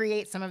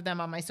recreate some of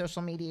them on my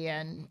social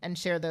media and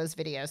share those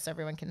videos so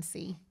everyone can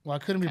see. Well, I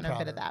couldn't be kind of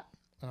prouder bit of that.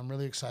 And I'm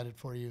really excited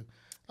for you.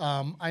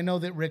 I know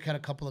that Rick had a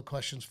couple of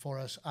questions for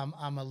us.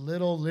 I'm a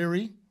little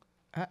leery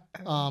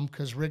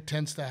because Rick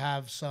tends to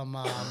have some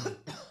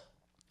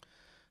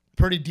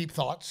pretty deep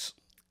thoughts.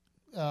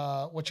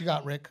 What you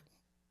got, Rick?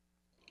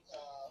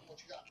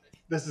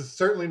 This is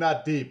certainly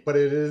not deep, but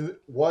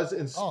was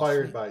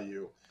inspired by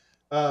you.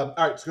 All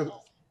right,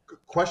 so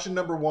question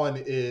number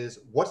one is,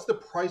 what's the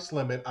price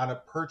limit on a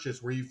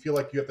purchase where you feel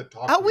like you have to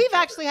talk to We've each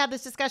other? actually had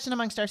this discussion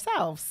amongst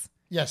ourselves.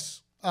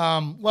 Yes.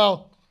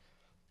 Well,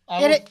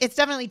 It's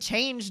definitely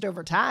changed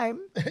over time.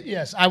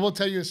 yes, I will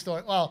tell you a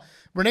story. Well,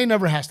 Renae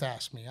never has to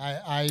ask me.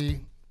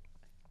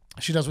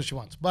 She does what she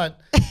wants. But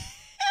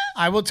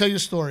I will tell you a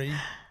story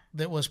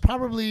that was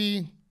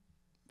probably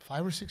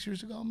 5 or 6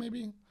 years ago,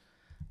 maybe.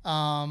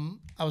 I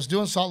was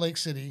doing Salt Lake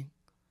City,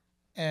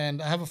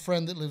 and I have a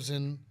friend that lives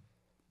in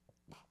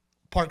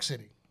Park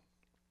City.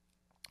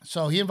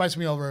 So he invites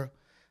me over.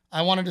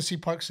 I wanted to see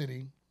Park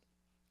City,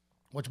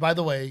 which, by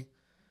the way,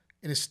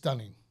 it is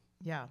stunning.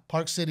 Yeah.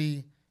 Park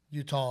City,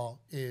 Utah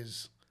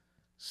is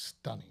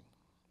stunning.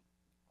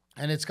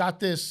 And it's got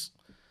this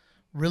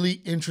really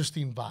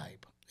interesting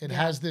vibe. It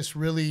has this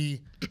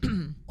really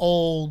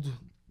old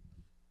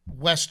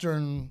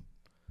Western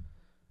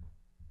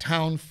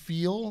town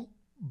feel,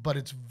 but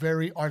it's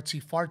very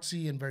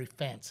artsy-fartsy and very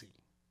fancy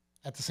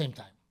at the same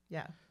time.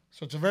 Yeah.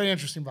 So it's a very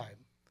interesting vibe.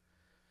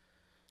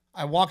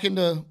 I walk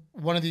into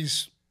one of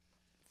these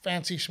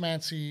fancy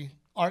schmancy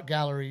art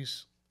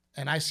galleries,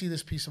 and I see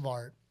this piece of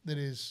art that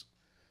is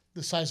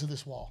the size of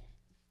this wall,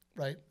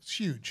 right? It's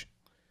huge,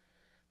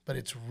 but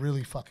it's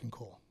really fucking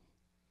cool.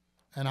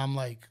 And I'm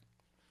like,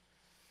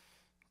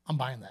 I'm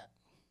buying that.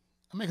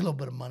 I make a little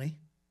bit of money.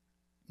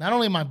 Not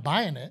only am I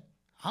buying it,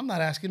 I'm not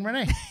asking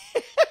Renae.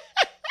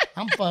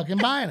 I'm fucking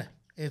buying it.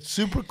 It's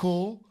super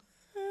cool.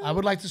 I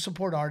would like to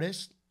support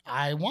artists.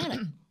 I want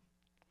it.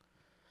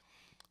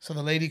 So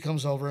the lady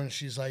comes over and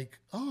she's like,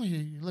 "Oh,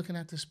 you're looking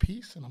at this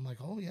piece?" And I'm like,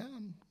 "Oh, yeah,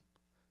 I'm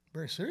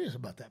very serious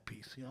about that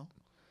piece, you know."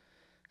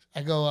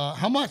 I go,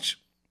 "How much?"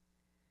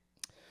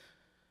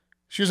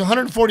 She was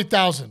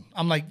 $140,000.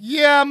 I'm like,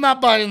 "Yeah, I'm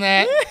not buying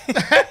that."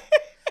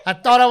 I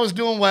thought I was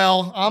doing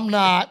well. I'm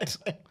not.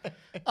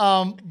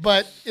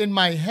 But in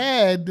my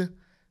head,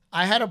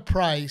 I had a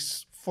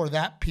price for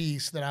that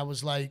piece that I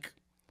was like,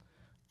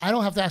 I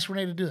don't have to ask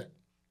Renae to do it.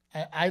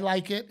 I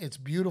like it. It's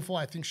beautiful.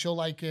 I think she'll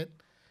like it.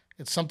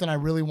 It's something I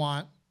really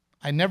want.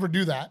 I never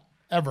do that,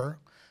 ever.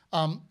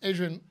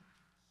 Adrian,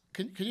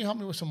 can you help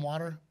me with some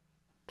water,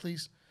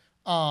 please?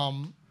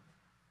 And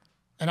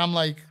I'm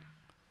like,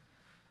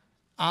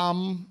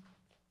 I'm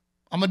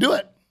going to do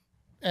it.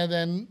 And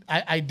then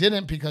I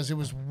didn't because it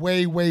was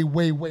way, way,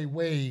 way, way,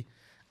 way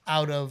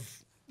out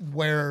of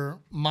where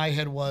my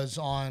head was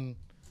on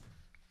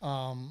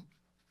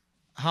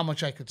how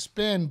much I could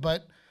spend.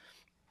 But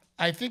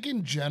I think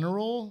in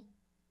general,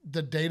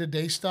 the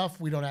day-to-day stuff,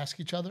 we don't ask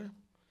each other.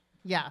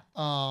 Yeah.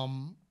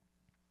 On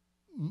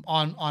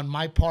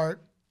my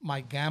part,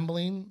 my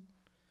gambling,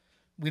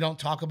 we don't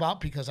talk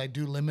about because I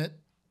do limit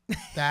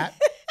that.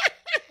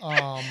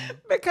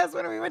 Because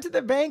when we went to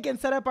the bank and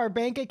set up our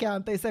bank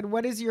account, they said,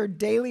 "What is your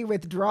daily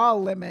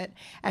withdrawal limit?"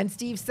 And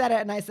Steve said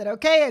it, and I said,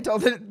 "Okay." I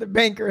told the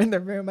banker in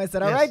the room, I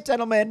said, "All right,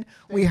 gentlemen,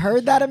 we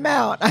heard that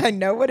amount. I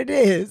know what it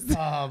is."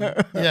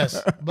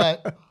 Yes,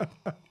 but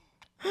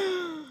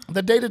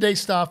the day-to-day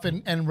stuff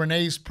and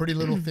Renae's pretty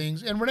little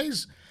things, and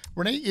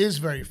Renae is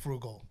very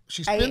frugal.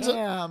 She spends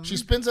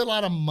a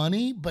lot of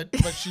money, but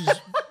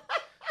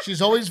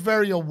she's always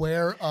very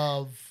aware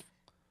of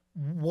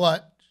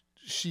what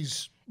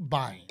she's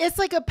buying. It's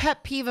like a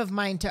pet peeve of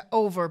mine to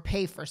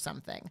overpay for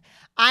something.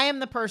 I am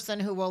the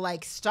person who will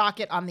like stock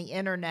it on the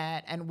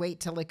internet and wait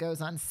till it goes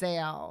on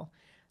sale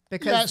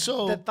because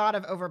the thought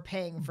of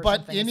overpaying for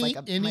something is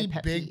like my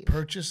pet big peeve.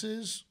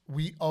 Purchases,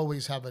 we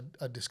always have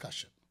a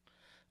discussion.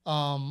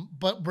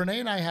 But Renae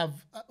and I have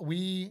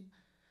we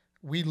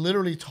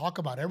literally talk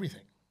about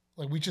everything.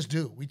 Like we just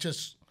do.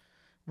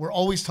 We're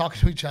always talking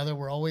to each other.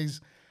 We're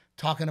always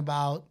talking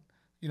about,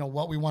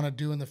 what we want to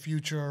do in the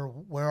future,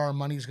 where our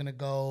money's going to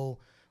go,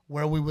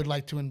 where we would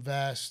like to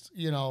invest.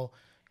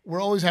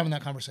 We're always having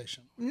that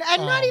conversation. And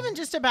not even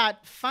just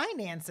about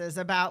finances,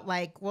 about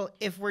like, well,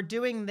 if we're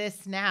doing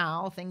this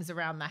now, things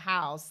around the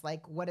house,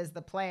 like what is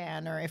the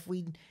plan? Or if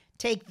we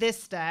take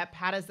this step,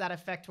 how does that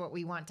affect what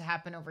we want to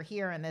happen over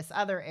here in this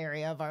other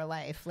area of our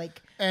life?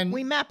 Like, and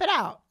we map it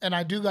out. And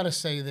I do got to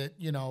say that,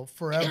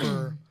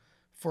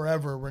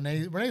 forever,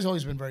 Renee's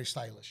always been very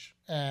stylish.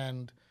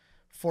 And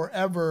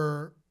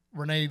forever,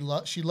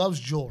 she loves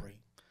jewelry.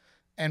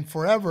 And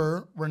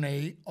forever,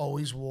 Renae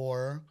always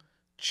wore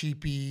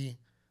cheapy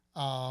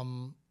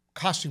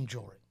costume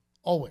jewelry.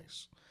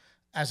 Always.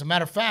 As a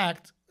matter of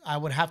fact, I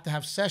would have to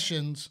have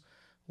sessions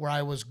where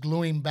I was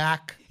gluing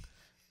back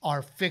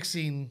or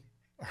fixing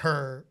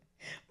her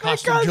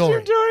costume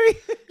jewelry.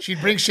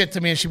 She'd bring shit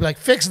to me and she'd be like,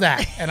 fix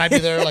that. And I'd be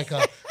there like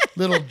a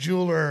little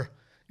jeweler,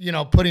 you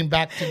know, putting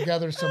back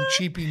together some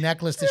cheapy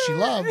necklace that she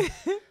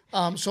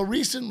loved. So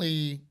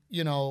recently,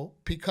 you know,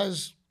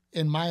 because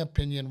in my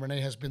opinion,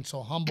 Renae has been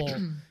so humble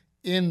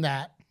in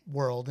that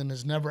world and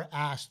has never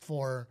asked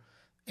for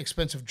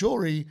expensive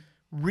jewelry.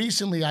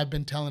 Recently, I've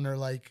been telling her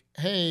like,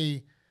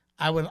 hey,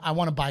 I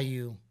want to buy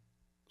you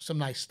some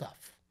nice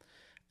stuff.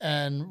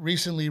 And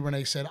recently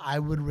Renae said, I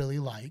would really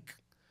like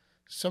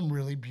some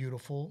really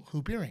beautiful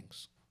hoop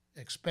earrings.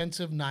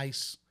 Expensive,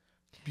 nice,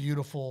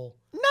 beautiful.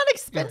 Not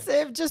expensive,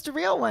 earrings. Just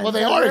real ones. Well,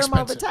 they are expensive.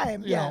 All the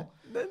time. Yeah.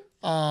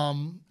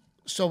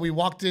 So we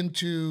walked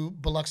into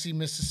Biloxi,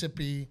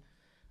 Mississippi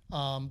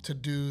to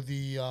do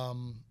the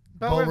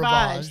Beau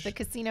Rivage. The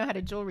casino had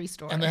a jewelry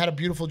store. And they had a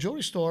beautiful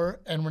jewelry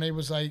store. And Renae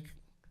was like,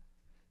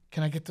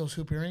 can I get those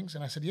hoop earrings?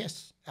 And I said,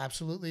 yes,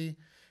 absolutely.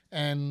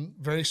 And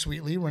very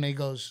sweetly, Renae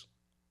goes,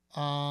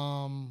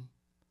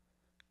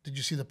 did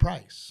you see the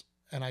price?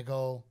 And I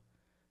go,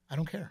 I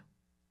don't care.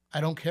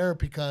 I don't care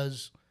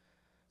because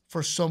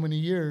for so many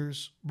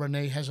years,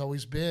 Renae has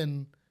always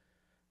been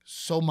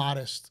so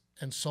modest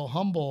and so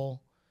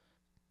humble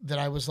that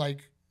I was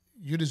like,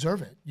 you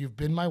deserve it. You've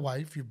been my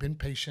wife. You've been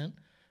patient.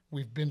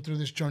 We've been through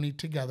this journey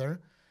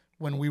together.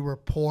 When we were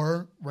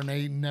poor,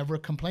 Renae never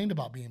complained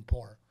about being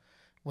poor.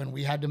 When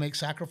we had to make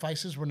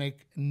sacrifices, Renae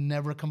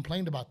never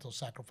complained about those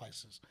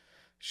sacrifices.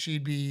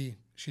 She'd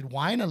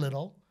whine a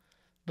little,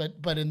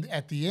 but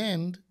at the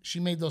end, she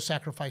made those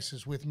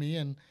sacrifices with me,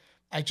 and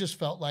I just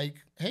felt like,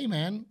 hey,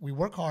 man, we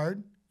work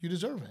hard. You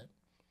deserve it.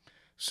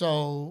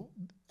 So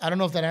I don't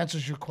know if that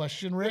answers your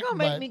question, Rick. You're going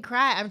to make me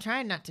cry. I'm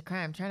trying not to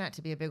cry. I'm trying not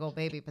to be a big old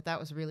baby, but that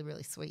was really,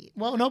 really sweet.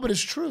 Well, no, but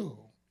it's true,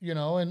 you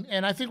know,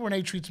 and I think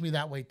Renae treats me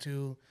that way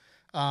too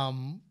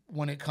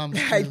when it comes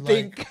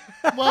to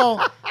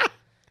well,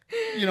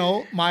 you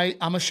know,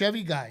 I'm a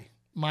Chevy guy.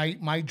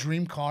 My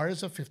dream car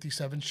is a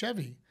 57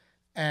 Chevy,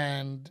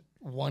 and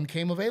one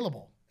came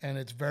available. And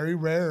it's very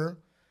rare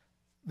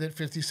that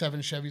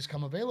 57 Chevys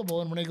come available.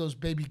 And Renae goes,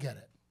 baby, get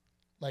it.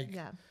 Like,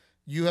 yeah.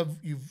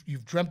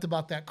 You've dreamt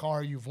about that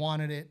car, you've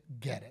wanted it,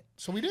 get it.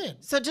 So we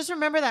did. So just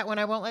remember that when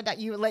I won't let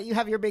you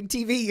have your big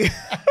TV.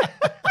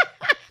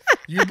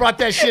 You brought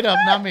that shit up,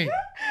 not me.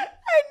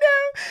 I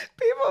know.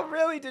 People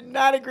really did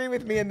not agree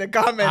with me in the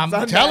comments.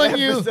 I'm telling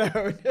you.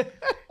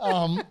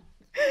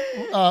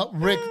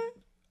 Rick,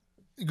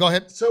 go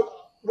ahead.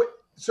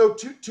 So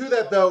to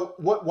that though,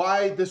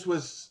 why this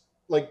was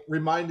like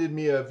reminded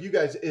me of you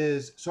guys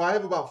is, so I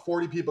have about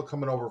 40 people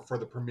coming over for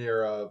the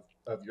premiere of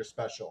your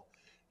special.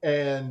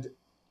 And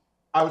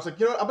I was like,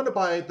 you know what? I'm going to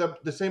buy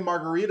the same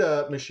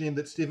margarita machine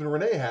that Steve and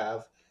Renae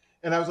have.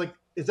 And I was like,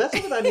 is that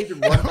something I need to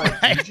run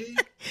by Gigi?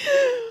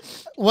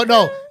 Well,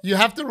 no, you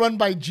have to run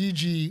by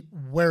Gigi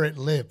where it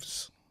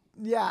lives.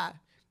 Yeah,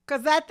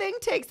 because that thing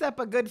takes up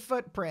a good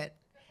footprint.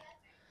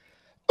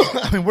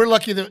 I mean, we're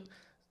lucky that.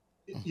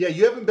 Yeah,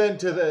 you haven't been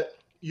to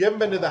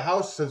the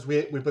house since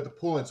we put the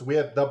pool in, so we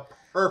have the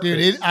perfect.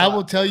 Dude, I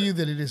will tell you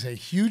that it is a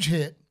huge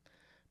hit.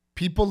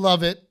 People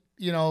love it.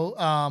 You know,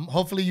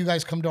 hopefully you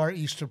guys come to our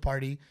Easter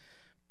party.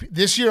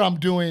 This year I'm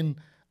doing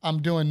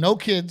no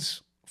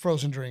kids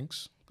frozen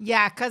drinks.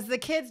 Yeah, because the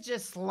kids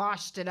just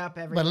sloshed it up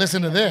every. But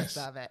listen to this.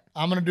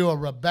 I'm going to do a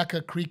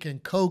Rebecca Creek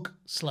and Coke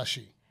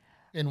slushie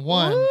in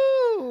one.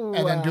 Ooh.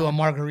 And then do a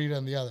margarita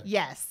in the other.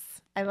 Yes,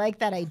 I like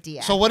that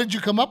idea. So what did you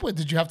come up with?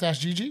 Did you have to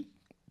ask Gigi?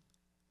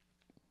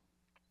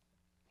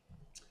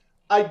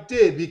 I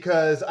did,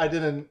 because I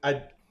didn't.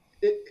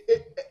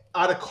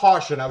 Out of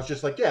caution, I was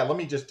just like, yeah, let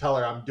me just tell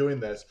her I'm doing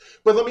this.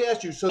 But let me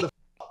ask you, so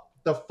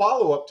the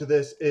follow-up to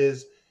this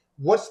is,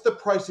 what's the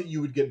price that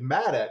you would get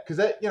mad at? Because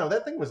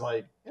that thing was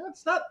like,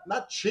 it's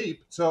not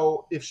cheap.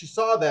 So if she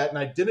saw that and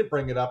I didn't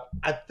bring it up,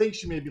 I think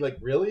she may be like,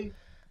 really?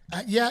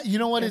 Yeah, you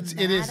know what? It's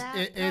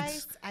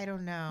I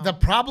don't know. The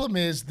problem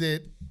is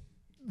that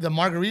the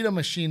margarita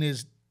machine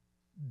is,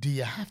 do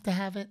you have to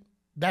have it?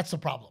 That's the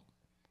problem.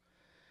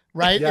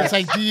 Right? Yes. It's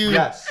like, do you?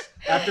 Yes.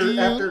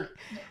 After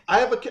I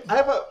have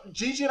a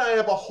Gigi and I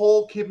have a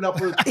whole keeping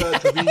up with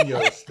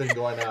Trevino's thing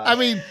going on. I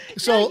mean,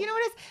 so no, you know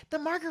what it is? The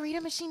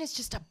margarita machine is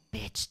just a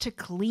bitch to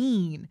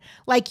clean.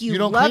 Like you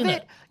don't love clean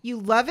it. You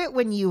love it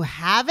when you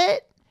have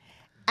it,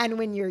 and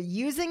when you're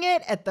using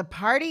it at the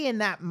party in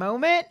that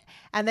moment,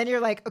 and then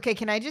you're like, okay,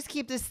 can I just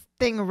keep this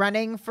thing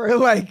running for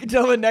like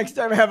until the next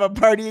time I have a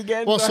party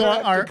again? Well, so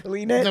I have to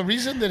clean it? The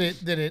reason that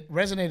it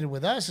resonated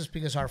with us is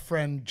because our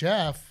friend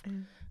Jeff,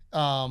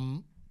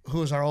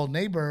 who is our old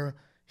neighbor,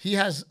 he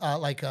has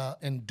like a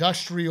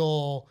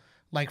industrial,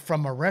 like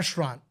from a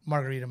restaurant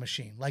margarita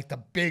machine, like the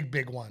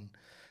big one.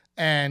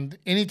 And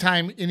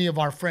anytime any of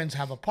our friends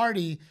have a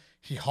party,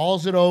 he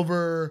hauls it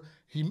over.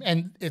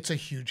 And it's a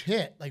huge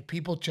hit. Like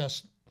people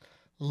just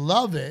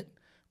love it.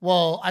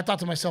 Well, I thought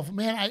to myself,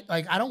 man,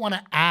 I don't want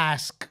to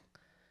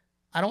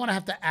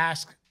have to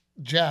ask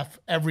Jeff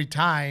every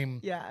time.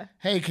 Yeah.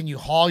 Hey, can you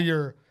haul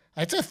your?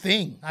 It's a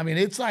thing. I mean,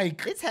 it's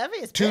like It's heavy.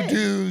 It's two big.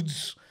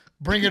 dudes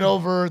bring it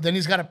over. Then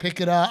he's got to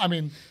pick it up. I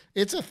mean,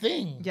 it's a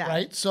thing, Yeah.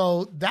 right?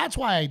 So that's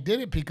why I did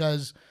it,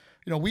 because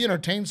we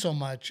entertain so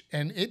much,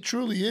 and it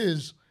truly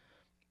is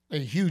a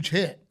huge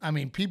hit. I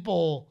mean,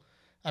 people.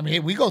 I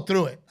mean, we go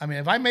through it. I mean,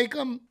 if I make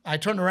them, I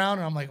turn around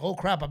and I'm like, oh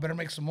crap, I better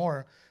make some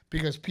more,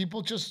 because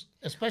people just,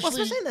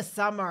 especially in the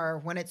summer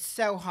when it's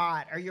so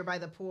hot, or you're by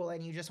the pool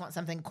and you just want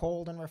something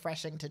cold and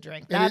refreshing to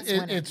drink. That's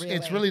when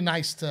it's really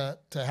nice to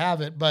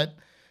have it. But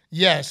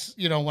yes,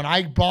 when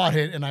I bought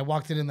it and I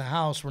walked it in the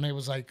house, Renae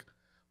was like,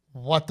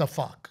 what the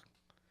fuck?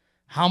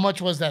 How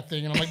much was that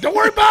thing? And I'm like, don't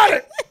worry about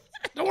it.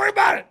 Don't worry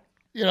about it.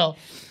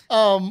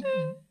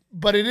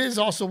 But it is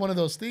also one of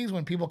those things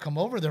when people come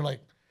over, they're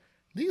like,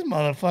 these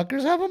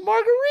motherfuckers have a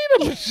margarita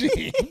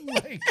machine.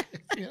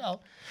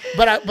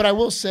 But I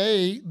will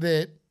say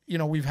that,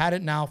 we've had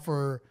it now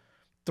for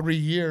 3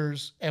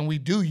 years and we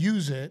do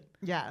use it.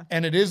 Yeah.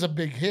 And it is a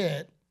big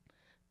hit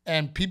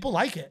and people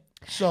like it.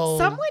 So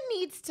someone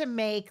needs to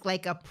make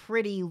like a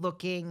pretty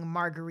looking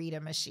margarita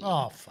machine.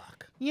 Oh,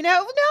 fuck. You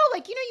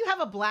have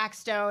a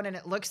Blackstone and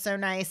it looks so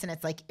nice and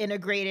it's like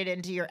integrated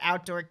into your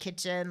outdoor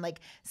kitchen. Like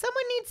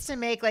someone needs to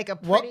make like a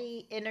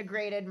pretty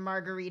integrated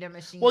margarita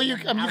machine. Well, you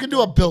can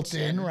do a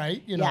built-in,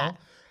 right? Yeah.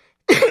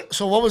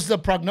 So what was the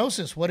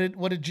prognosis? What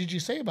did Gigi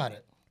say about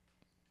it?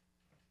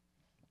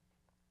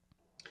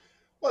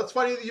 Well, it's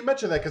funny that you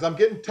mentioned that, because I'm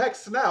getting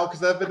texts now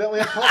because evidently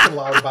I'm talking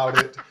loud about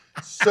it.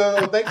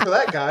 So thanks for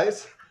that,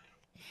 guys.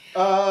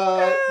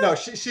 No,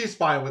 she's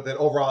fine with it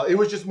overall. It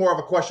was just more of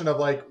a question of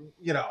like,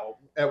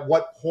 at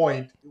what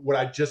point would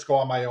I just go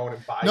on my own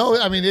and buy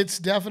something? I mean, it's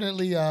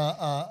definitely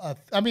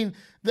Renae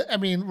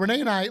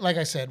and I, like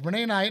I said,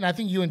 and I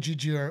think you and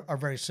Gigi are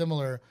very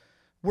similar.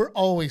 We're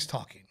always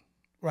talking,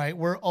 right?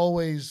 We're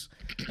always,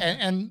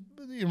 and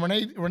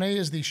Renae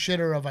is the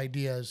shitter of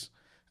ideas,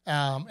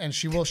 and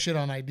she will shit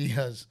on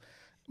ideas.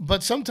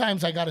 But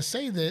sometimes I got to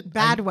say that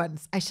bad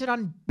ones. I shit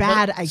on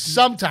bad ideas.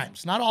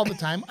 Sometimes, not all the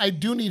time. I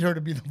do need her to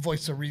be the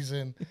voice of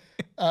reason,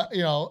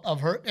 of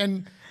her.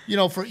 And,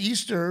 for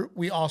Easter,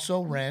 we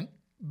also rent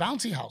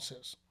bouncy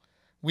houses.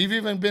 We've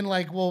even been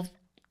like, well,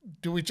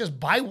 do we just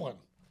buy one?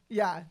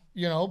 Yeah.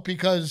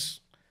 Because,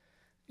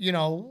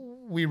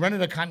 we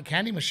rented a cotton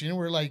candy machine.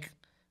 We're like,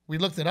 we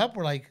looked it up.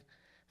 We're like,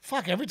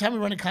 fuck, every time we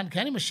rent a cotton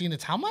candy machine,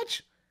 it's how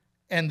much?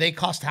 And they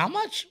cost how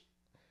much?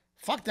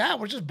 Fuck that.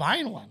 We're just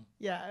buying one.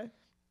 Yeah.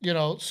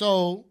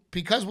 So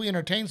because we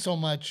entertain so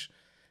much,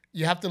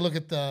 you have to look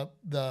at the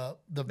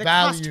value.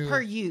 Cost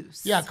per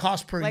use. Yeah,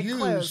 cost per like use.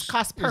 Clothes,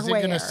 cost per Is it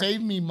wear. going to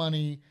save me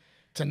money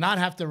to not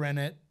have to rent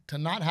it, to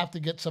not have to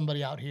get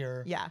somebody out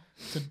here? Yeah.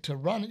 To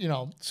run,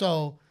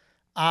 So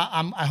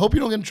I hope you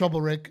don't get in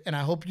trouble, Rick, and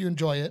I hope you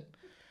enjoy it.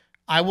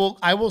 I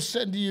will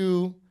send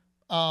you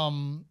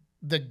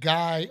the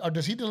guy. Or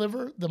does he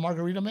deliver the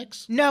margarita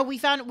mix? No, we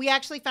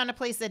actually found a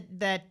place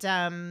that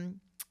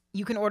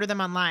you can order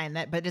them online,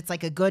 but it's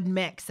like a good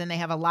mix and they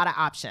have a lot of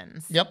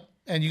options. Yep.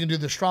 And you can do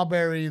the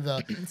strawberry, it's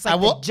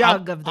like the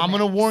jug of the I'm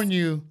going to mix. warn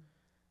you,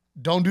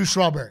 don't do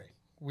strawberry.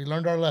 We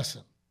learned our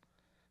lesson.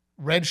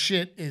 Red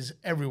shit is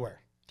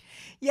everywhere.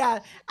 Yeah.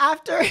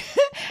 After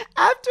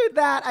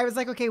that, I was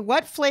like, okay,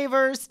 what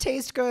flavors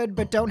taste good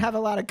but don't have a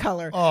lot of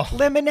color? Oh.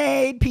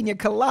 Lemonade, pina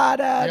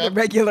colada, Yep. the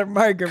regular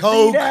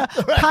margarita,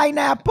 Coke.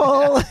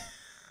 pineapple.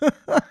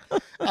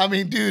 I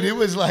mean, dude, it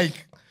was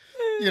like,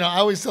 I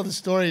always tell the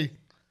story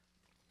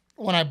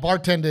when I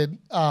bartended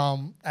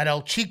at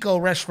El Chico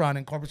restaurant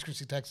in Corpus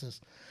Christi,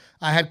 Texas.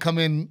 I had come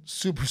in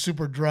super,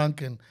 super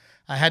drunk, and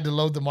I had to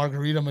load the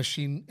margarita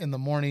machine in the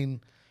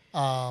morning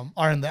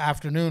or in the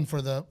afternoon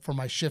for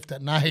my shift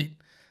at night.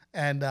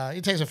 And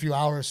it takes a few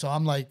hours. So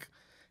I'm like,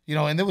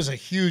 and there was a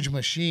huge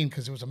machine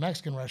because it was a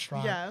Mexican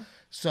restaurant. Yeah.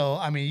 So,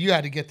 I mean, you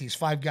had to get these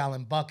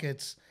 5-gallon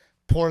buckets,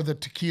 pour the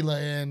tequila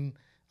in.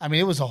 I mean,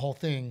 it was a whole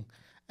thing.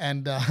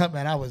 And,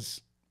 man, I was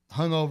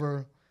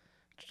hungover,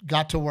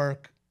 got to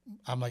work.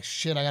 I'm like,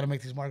 shit, I got to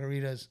make these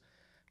margaritas.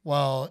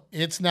 Well,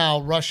 it's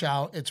now rush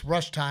out. It's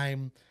rush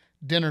time,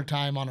 dinner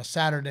time on a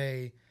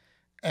Saturday.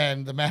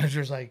 And the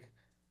manager's like,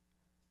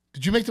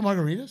 did you make the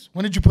margaritas?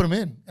 When did you put them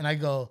in? And I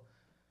go,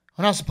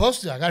 I'm not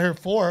supposed to. I got here at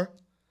 4,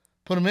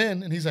 put them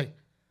in. And he's like,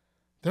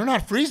 they're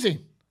not freezing.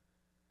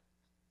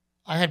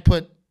 I had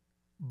put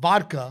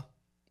vodka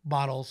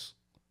bottles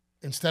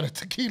instead of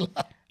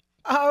tequila.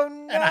 Oh,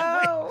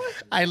 no.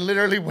 And I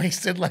literally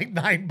wasted like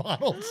 9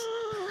 bottles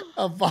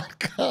of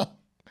vodka.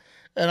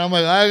 And I'm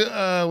like,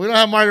 we don't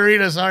have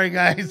margaritas. Sorry,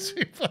 guys.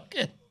 We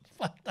fucking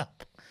fucked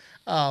up.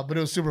 But it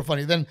was super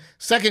funny. Then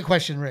second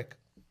question, Rick.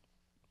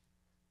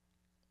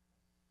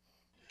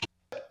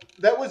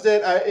 That was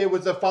it. It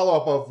was a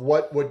follow-up of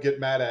what would get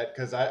mad at,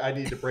 because I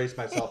need to brace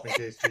myself in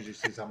case Gigi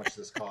sees how much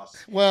this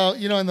costs. Well,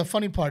 and the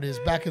funny part is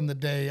back in the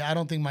day, I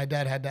don't think my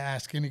dad had to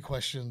ask any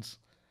questions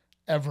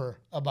ever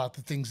about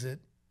the things that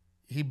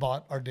he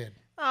bought or did.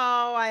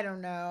 Oh, I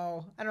don't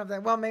know. I don't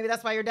think. Well, maybe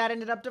that's why your dad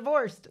ended up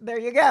divorced. There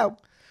you go.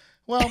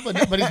 Well, but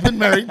he's been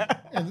married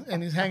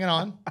and he's hanging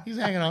on. He's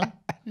hanging on.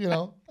 You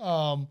know,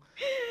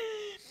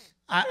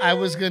 I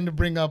was going to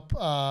bring up.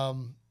 I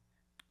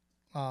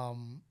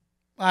don't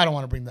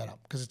want to bring that up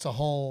because it's a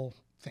whole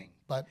thing.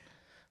 But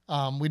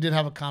we did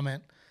have a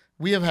comment.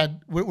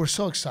 We're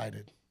so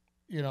excited.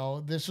 You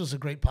know, this was a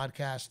great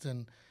podcast,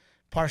 and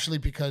partially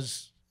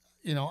because,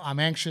 you know, I'm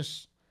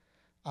anxious.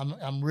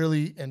 I'm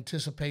really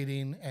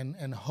anticipating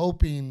and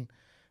hoping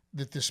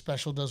that this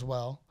special does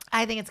well.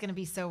 I think it's going to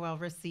be so well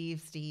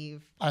received,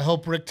 Steve. I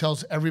hope Rick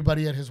tells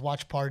everybody at his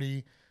watch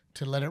party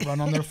to let it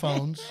run on their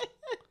phones.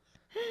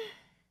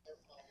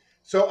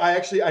 So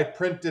I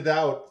printed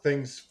out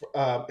things.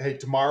 Hey,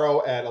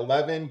 tomorrow at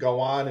 11,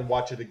 go on and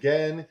watch it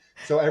again.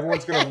 So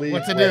everyone's going to leave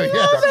What to with do,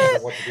 yes. instructions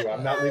of what to do.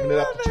 I'm not leaving it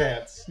up to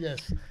chance.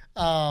 Yes.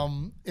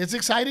 It's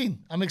exciting.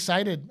 I'm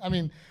excited. I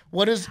mean,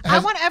 I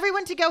want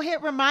everyone to go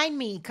hit remind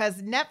me, because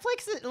let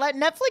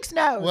Netflix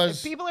know.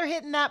 If people are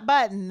hitting that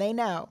button, they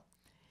know.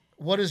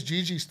 What is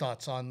Gigi's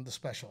thoughts on the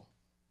special?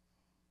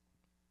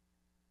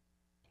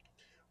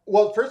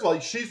 Well, first of all,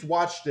 she's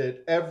watched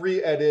it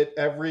every edit,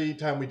 every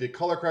time we did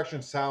color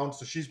correction, sound.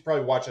 So she's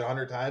probably watched it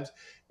 100 times.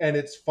 And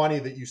it's funny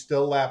that you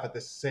still laugh at the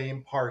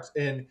same parts.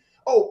 And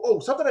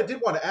something I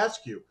did want to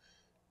ask you.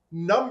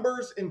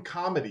 Numbers in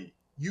comedy.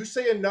 You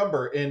say a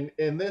number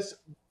in this.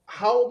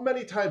 How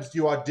many times do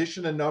you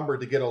audition a number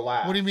to get a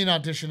laugh? What do you mean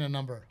audition a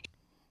number?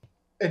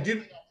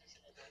 And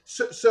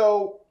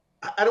so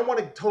I don't want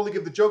to totally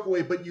give the joke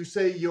away, but you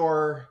say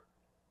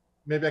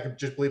maybe I can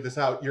just bleep this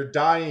out. You're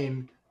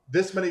dying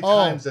this many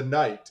times a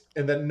night,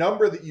 and the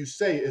number that you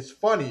say is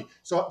funny.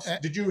 So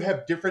did you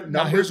have different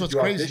numbers? Here's what's did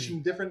you crazy.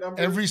 Audition different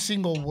numbers? Every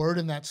single word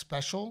in that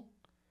special,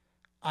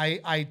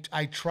 I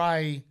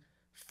try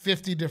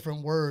 50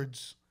 different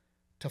words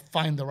to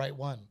find the right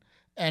one.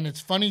 And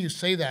it's funny you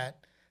say that.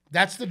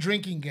 That's the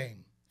drinking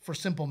game for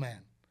Simple Man.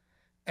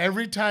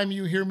 Every time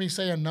you hear me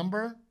say a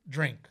number,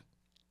 drink.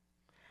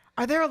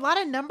 Are there a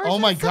lot of numbers? Oh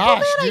my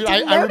gosh, dude!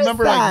 I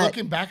remember like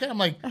looking back at it, I'm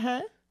like,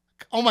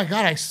 oh my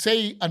God, I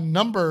say a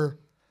number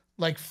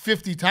like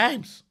 50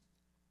 times.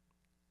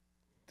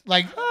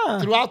 Like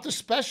throughout the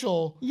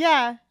special,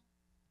 yeah,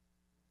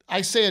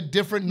 I say a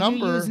different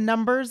number. You use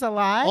numbers a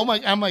lot. Oh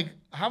my! I'm like,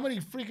 how many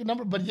freaking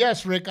numbers? But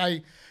yes, Rick,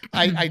 I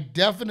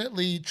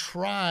definitely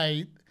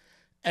try,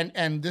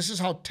 and this is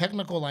how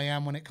technical I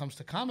am when it comes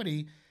to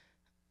comedy.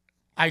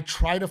 I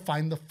try to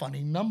find the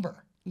funny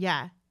number.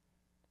 Yeah.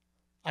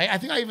 I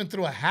think I even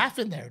threw a half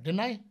in there, didn't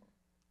I?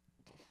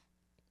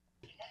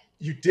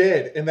 You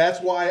did, and that's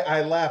why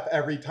I laugh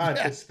every time.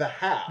 Yeah. It's the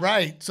half,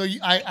 right? So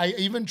I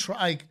even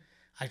try.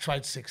 I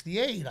tried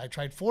 68. I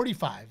tried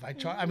 45.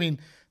 I mean,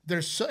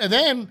 there's so, and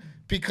then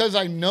because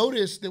I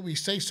noticed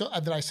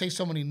that I say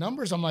so many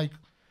numbers, I'm like,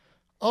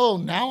 oh,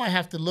 now I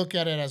have to look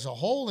at it as a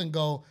whole and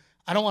go,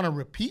 I don't want to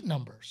repeat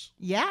numbers.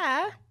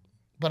 Yeah.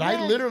 But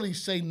I literally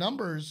say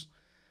numbers,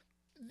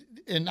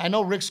 and I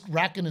know Rick's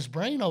racking his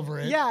brain over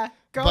it. Yeah,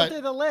 going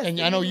through the list.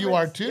 And I know you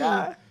are too.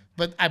 Yeah.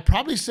 But I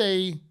probably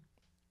say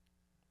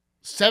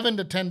 7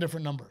 to 10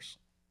 different numbers.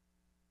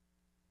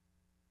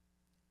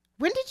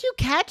 When did you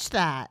catch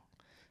that?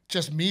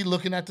 Just me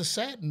looking at the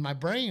set in my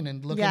brain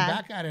and looking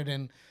back at it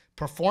and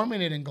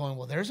performing it and going,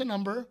 well, there's a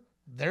number,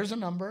 there's a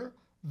number,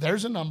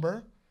 there's a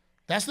number.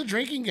 That's the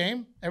drinking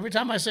game. Every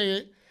time I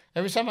say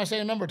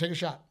a number, take a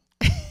shot.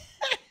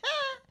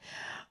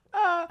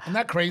 Isn't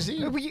that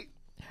crazy?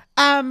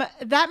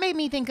 That made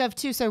me think of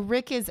too. So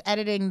Rick is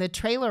editing the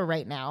trailer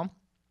right now,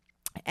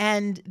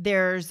 and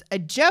there's a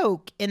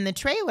joke in the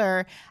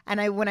trailer.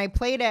 And when I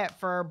played it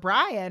for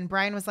Brian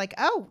was like,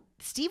 "Oh,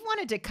 Steve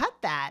wanted to cut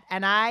that,"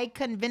 and I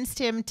convinced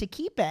him to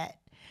keep it.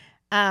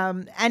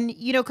 And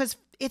you know, because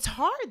it's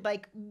hard.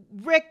 Like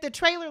Rick, the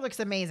trailer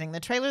looks amazing. The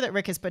trailer that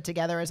Rick has put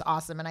together is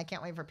awesome, and I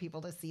can't wait for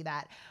people to see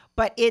that.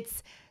 But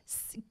it's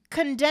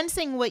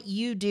condensing what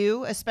you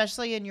do,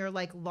 especially in your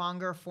like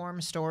longer form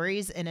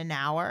stories, in an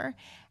hour,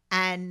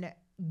 and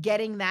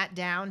getting that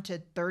down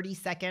to 30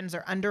 seconds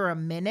or under a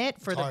minute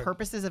for the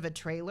purposes of a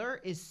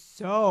trailer is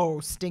so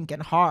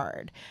stinking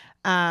hard.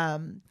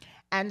 And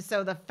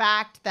so the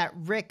fact that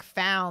Rick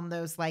found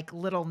those like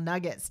little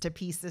nuggets to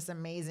piece this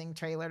amazing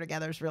trailer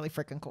together is really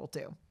freaking cool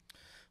too.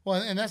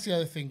 Well, and that's the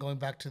other thing, going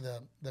back to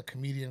the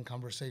comedian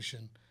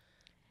conversation.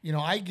 You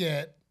know, I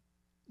get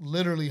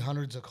literally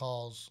hundreds of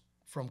calls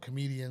from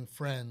comedian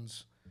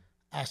friends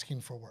asking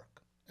for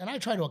work. And I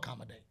try to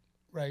accommodate,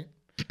 right?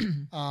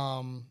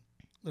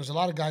 There's a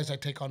lot of guys I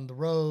take on the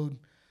road,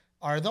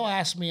 or they'll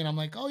ask me and I'm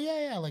like, oh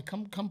yeah, like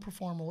come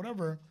perform or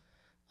whatever.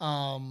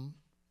 And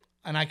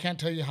I can't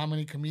tell you how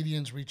many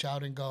comedians reach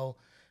out and go,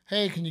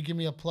 hey, can you give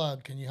me a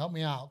plug? Can you help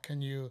me out?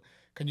 Can you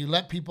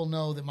let people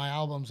know that my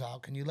album's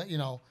out? Can you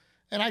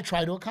and I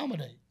try to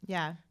accommodate.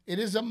 Yeah. It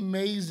is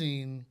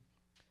amazing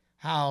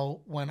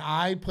how when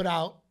I put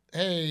out,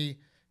 hey,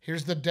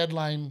 here's the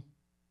Deadline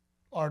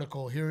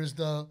article, here's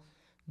the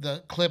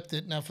clip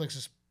that Netflix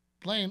is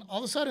playing, all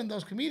of a sudden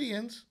those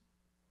comedians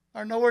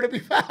are nowhere to be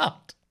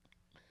found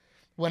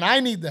when I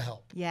need the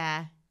help.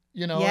 Yeah.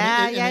 You know?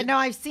 Yeah, and yeah. No,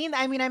 I've seen.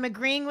 I mean, I'm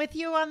agreeing with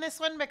you on this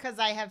one because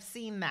I have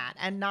seen that,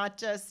 and not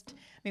just.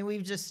 I mean,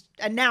 we've just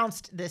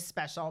announced this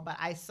special, but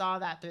I saw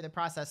that through the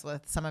process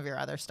with some of your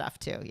other stuff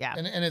too. Yeah.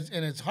 And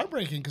it's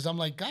heartbreaking because I'm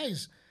like,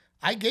 guys,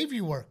 I gave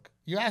you work.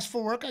 You asked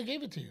for work, I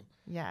gave it to you.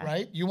 Yeah.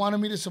 Right? You wanted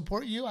me to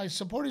support you, I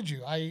supported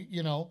you.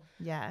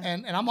 Yeah.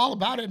 And I'm all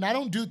about it. And I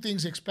don't do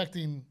things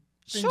expecting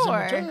things in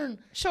return.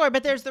 Sure,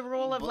 but there's the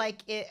rule of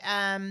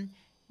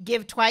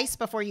give twice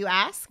before you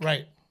ask.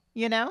 Right.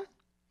 You know?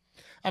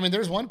 I mean,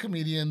 there's one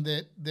comedian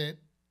that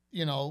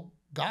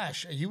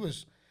gosh, he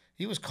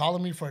was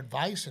calling me for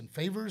advice and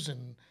favors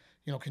and,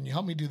 can you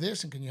help me do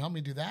this and can you help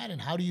me do that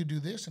and how do you do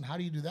this and how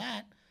do you do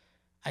that?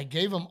 I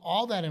gave him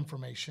all that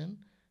information.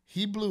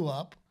 He blew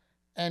up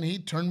and he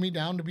turned me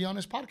down to be on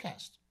his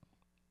podcast.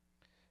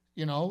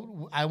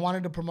 I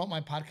wanted to promote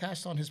my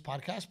podcast on his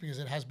podcast because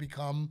it has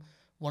become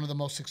one of the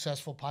most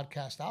successful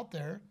podcasts out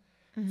there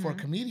for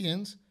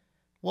comedians.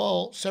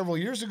 Well, several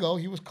years ago,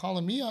 he was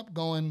calling me up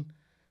going,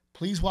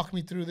 please walk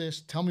me through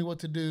this. Tell me what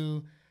to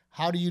do.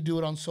 How do you do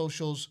it on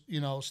socials?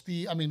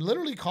 Steve, I mean,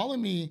 literally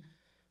calling me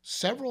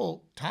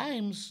several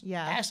times,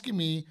 asking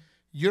me,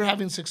 you're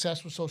having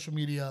success with social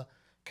media.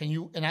 Can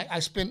you, and I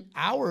spent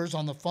hours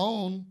on the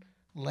phone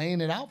laying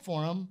it out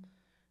for him.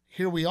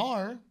 Here we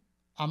are.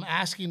 I'm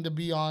asking to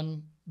be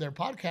on their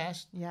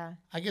podcast. Yeah.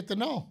 I get the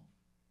no,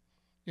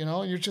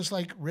 and you're just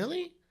like,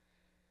 really?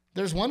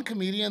 There's one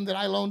comedian that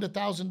I loaned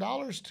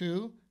 $1,000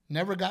 to,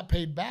 never got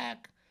paid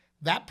back.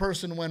 That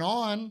person went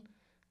on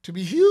to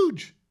be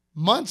huge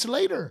months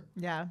later.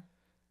 Yeah.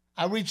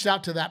 I reached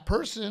out to that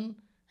person.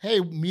 Hey,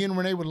 me and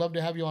Renae would love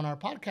to have you on our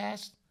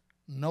podcast.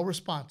 No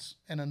response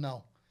and a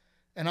no.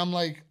 And I'm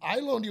like, I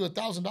loaned you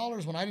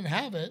 $1,000 when I didn't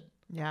have it.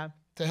 Yeah.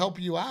 To help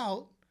you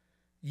out.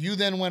 You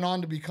then went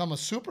on to become a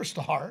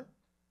superstar.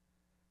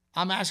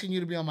 I'm asking you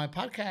to be on my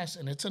podcast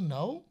and it's a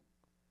no.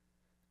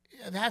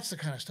 That's the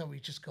kind of stuff we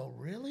just go,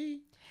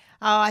 really?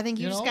 Oh, I think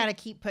you just got to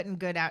keep putting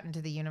good out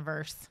into the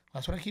universe.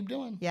 That's what I keep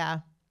doing. Yeah.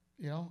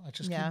 I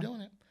just keep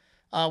doing it.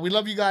 We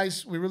love you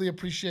guys. We really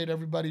appreciate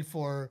everybody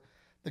for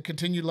the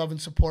continued love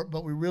and support,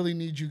 but we really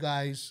need you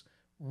guys,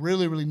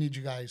 really, really need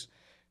you guys.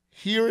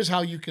 Here is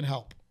how you can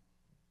help.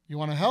 You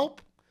want to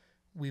help?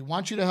 We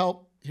want you to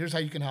help. Here's how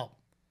you can help.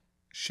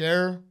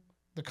 Share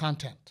the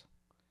content.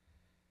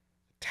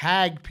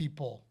 Tag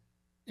people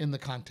in the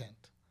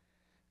content.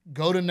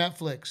 Go to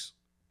Netflix.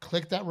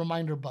 Click that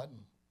reminder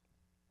button.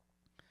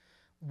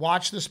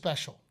 Watch the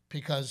special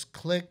because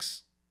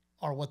clicks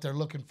are what they're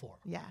looking for.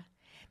 Yeah.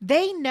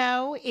 They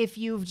know if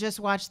you've just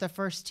watched the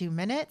first 2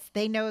 minutes.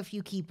 They know if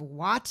you keep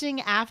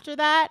watching after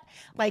that,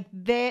 like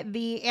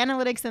the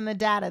analytics and the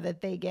data that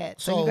they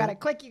get. So you got to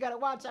click, you got to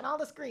watch on all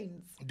the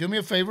screens. Do me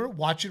a favor,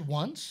 watch it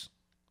once.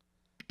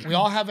 We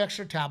all have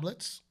extra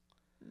tablets.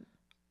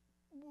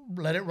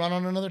 Let it run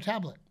on another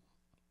tablet.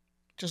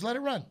 Just let it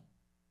run.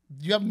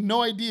 You have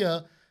no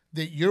idea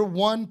that your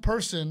one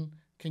person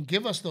can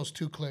give us those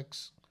 2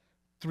 clicks,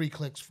 3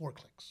 clicks, 4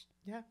 clicks.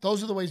 Yeah.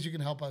 Those are the ways you can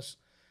help us.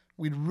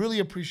 We'd really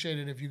appreciate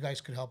it if you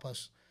guys could help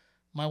us.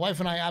 My wife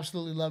and I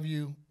absolutely love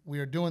you. We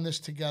are doing this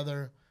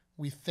together.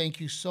 We thank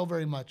you so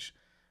very much.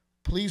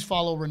 Please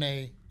follow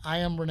Renae. I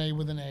am Renae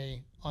with an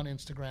A on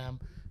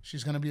Instagram.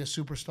 She's going to be a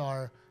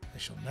superstar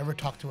and she'll never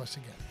talk to us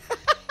again.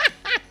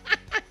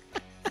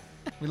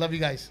 We love you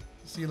guys.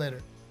 See you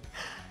later.